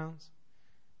backgrounds.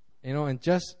 And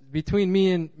just between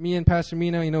me and Pastor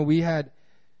Mina, we had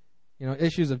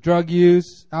issues of drug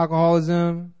use,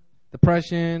 alcoholism,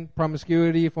 depression,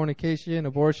 promiscuity, fornication,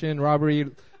 abortion, robbery,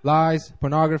 lies,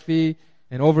 pornography,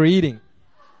 and overeating.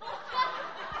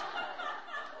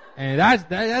 And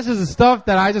that's just the stuff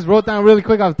that I just wrote down really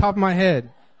quick off the top of my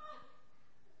head.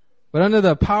 But under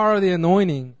the power of the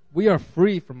anointing, we are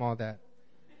free from all that.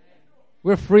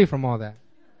 We're free from all that.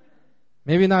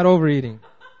 Maybe not overeating.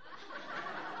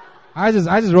 I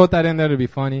just wrote that in there to be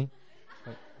funny.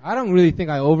 But I don't really think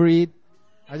I overeat.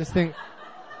 I just think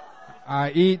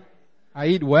I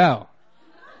eat well.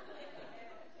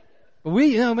 But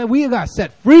we got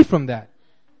set free from that.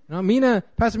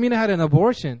 Pastor Mina had an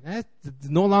abortion. That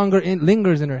no longer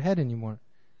lingers in her head anymore.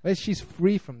 But she's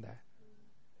free from that.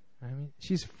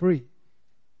 She's free.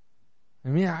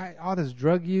 All this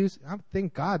drug use,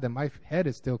 thank God that my head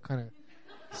is still kind of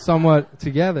somewhat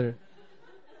together.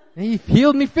 And He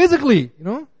healed me physically,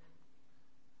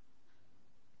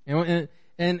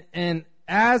 And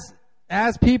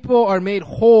as people are made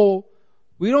whole,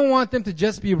 we don't want them to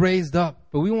just be raised up,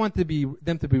 but we want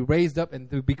them to be raised up and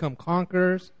to become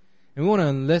conquerors. And we want to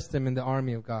enlist them in the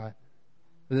army of God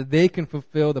so that they can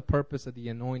fulfill the purpose of the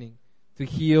anointing to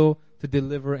heal, to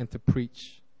deliver, and to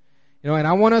preach. And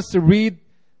I want us to read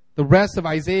the rest of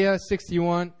Isaiah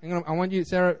 61. I want you,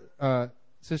 Sister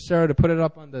Sarah, to put it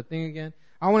up on the thing again.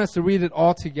 I want us to read it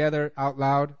all together out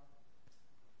loud.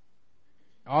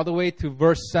 All the way to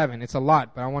verse 7. It's a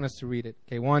lot, but I want us to read it.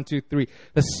 Okay, 1, 2, 3.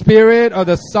 The Spirit of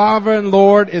the Sovereign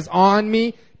Lord is on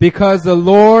me because the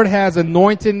Lord has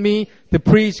anointed me to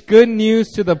preach good news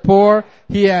to the poor.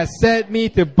 He has sent me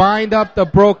to bind up the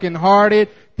brokenhearted,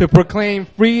 to proclaim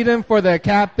freedom for the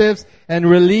captives and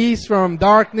release from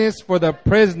darkness for the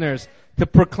prisoners, to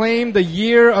proclaim the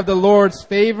year of the Lord's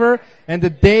favor and the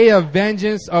day of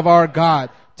vengeance of our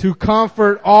God, to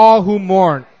comfort all who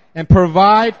mourn and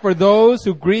provide for those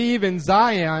who grieve in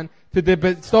Zion, to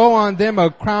bestow on them a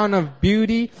crown of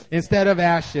beauty instead of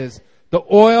ashes, the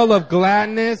oil of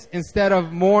gladness instead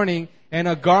of mourning, and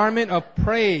a garment of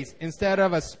praise instead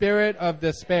of a spirit of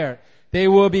despair. They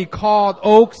will be called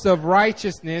oaks of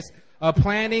righteousness, a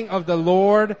planting of the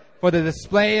Lord for the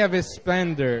display of His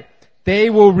splendor. They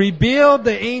will rebuild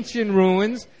the ancient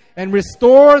ruins and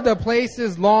restore the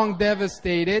places long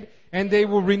devastated, and they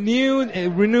will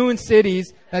renew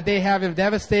cities that they have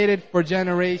devastated for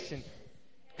generations.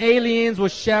 Aliens will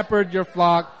shepherd your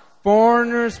flock.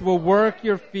 Foreigners will work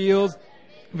your fields,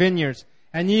 vineyards.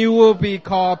 And you will be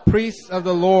called priests of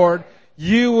the Lord.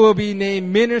 You will be named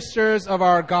ministers of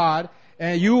our God.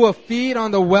 And you will feed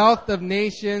on the wealth of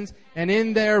nations, and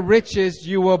in their riches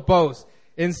you will boast.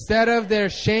 Instead of their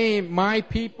shame, my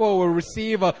people will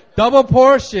receive a double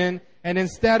portion, and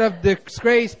instead of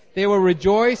disgrace, they will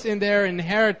rejoice in their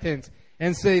inheritance.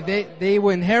 And so they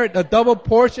will inherit a double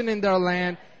portion in their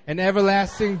land, and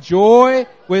everlasting joy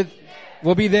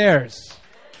will be theirs.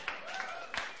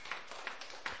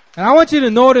 And I want you to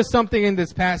notice something in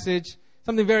this passage,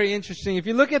 something very interesting. If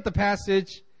you look at the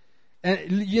passage,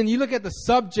 and you look at the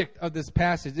subject of this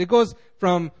passage, it goes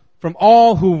from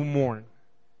all who mourn.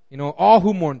 All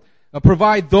who mourn.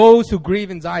 Provide those who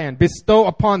grieve in Zion. Bestow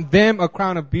upon them a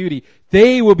crown of beauty.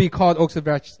 They will be called oaks of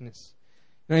righteousness.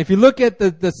 Now, if you look at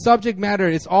the subject matter,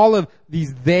 it's all of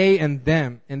these they and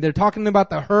them. And they're talking about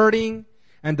the hurting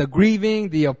and the grieving,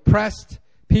 the oppressed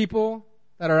people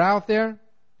that are out there.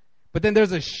 But then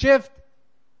there's a shift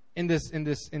in this,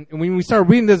 and when we start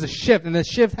reading, there's a shift, and the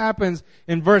shift happens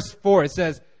in verse 4. It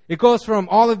says, it goes from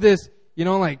all of this,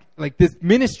 like this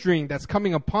ministering that's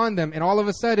coming upon them, and all of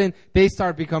a sudden, they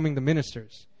start becoming the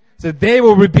ministers. So they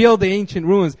will rebuild the ancient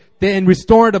ruins and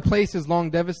restore the places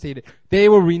long devastated. They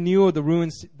will renew the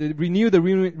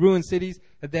ruined cities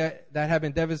that have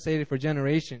been devastated for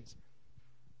generations.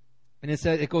 And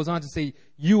it goes on to say,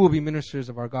 you will be ministers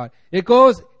of our God.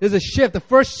 There's a shift. The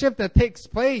first shift that takes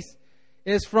place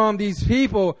is from these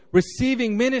people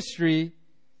receiving ministry,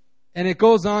 and it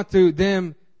goes on to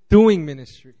them doing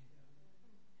ministry.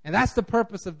 And that's the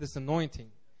purpose of this anointing.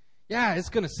 Yeah, it's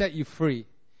going to set you free.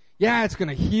 Yeah, it's going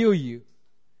to heal you.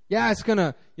 Yeah, it's going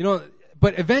to,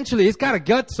 but eventually it's got to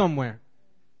get somewhere.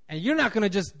 And you're not going to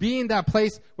just be in that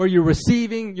place where you're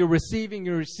receiving.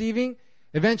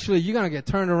 Eventually, you're going to get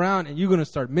turned around and you're going to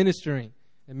start ministering.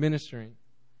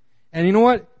 And you know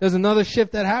what? There's another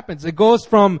shift that happens. It goes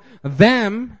from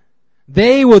them,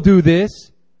 they will do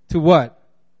this, to what?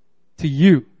 To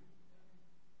you.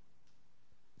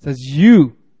 It says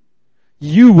you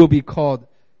will be called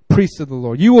priests of the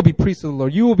Lord. You will be priests of the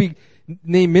Lord. You will be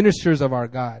named ministers of our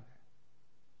God.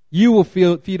 You will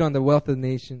feed on the wealth of the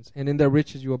nations, and in their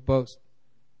riches you will boast.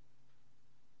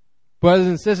 Brothers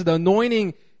and sisters, the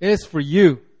anointing is for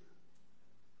you.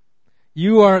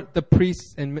 You are the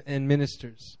priests and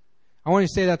ministers. I want you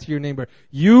to say that to your neighbor.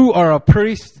 You are a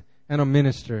priest and a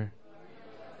minister.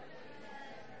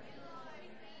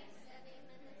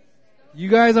 You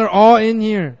guys are all in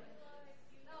here.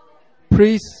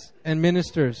 Priests and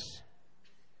ministers.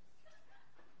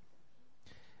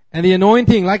 And the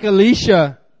anointing, like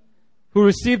Elisha, who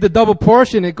received the double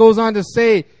portion, it goes on to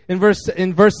say in verse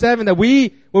 7 that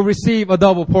we will receive a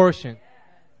double portion.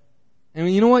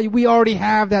 And you know what? We already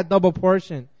have that double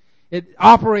portion. It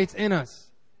operates in us.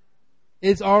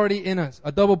 It's already in us.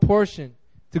 A double portion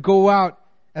to go out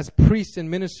as priests and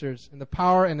ministers in the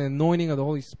power and the anointing of the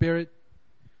Holy Spirit.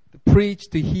 To preach,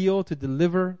 to heal, to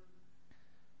deliver.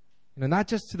 Not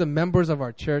just to the members of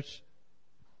our church,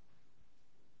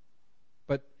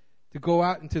 but to go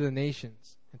out into the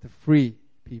nations and to free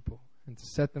people and to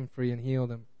set them free and heal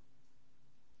them.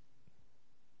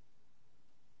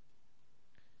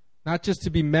 Not just to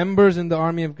be members in the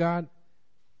army of God,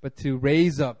 but to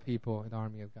raise up people in the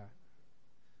army of God.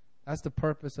 That's the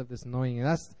purpose of this anointing. And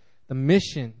that's the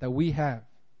mission that we have.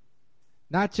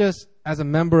 Not just as a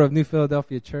member of New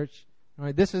Philadelphia Church. All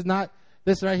right, this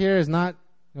right here is not,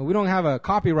 we don't have a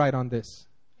copyright on this.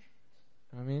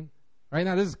 I mean, right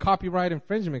now this is copyright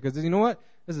infringement because you know what?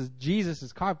 This is Jesus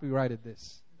has copyrighted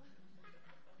this.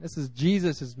 This is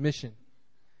Jesus' mission.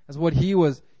 That's what he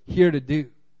was here to do.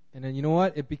 And then you know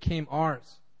what? It became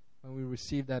ours when we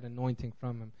received that anointing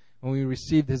from him. When we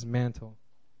received his mantle.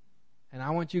 And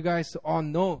I want you guys to all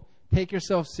know, take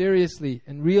yourself seriously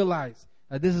and realize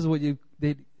that this is what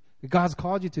God's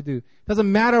called you to do. It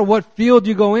doesn't matter what field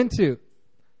you go into.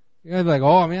 You're going to be like,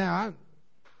 oh man,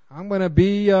 I'm going to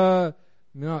be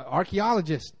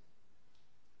archaeologist.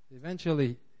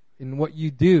 Eventually, in what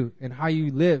you do and how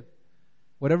you live,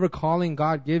 whatever calling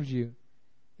God gives you,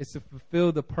 is to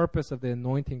fulfill the purpose of the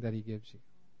anointing that he gives you.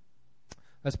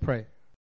 Let's pray.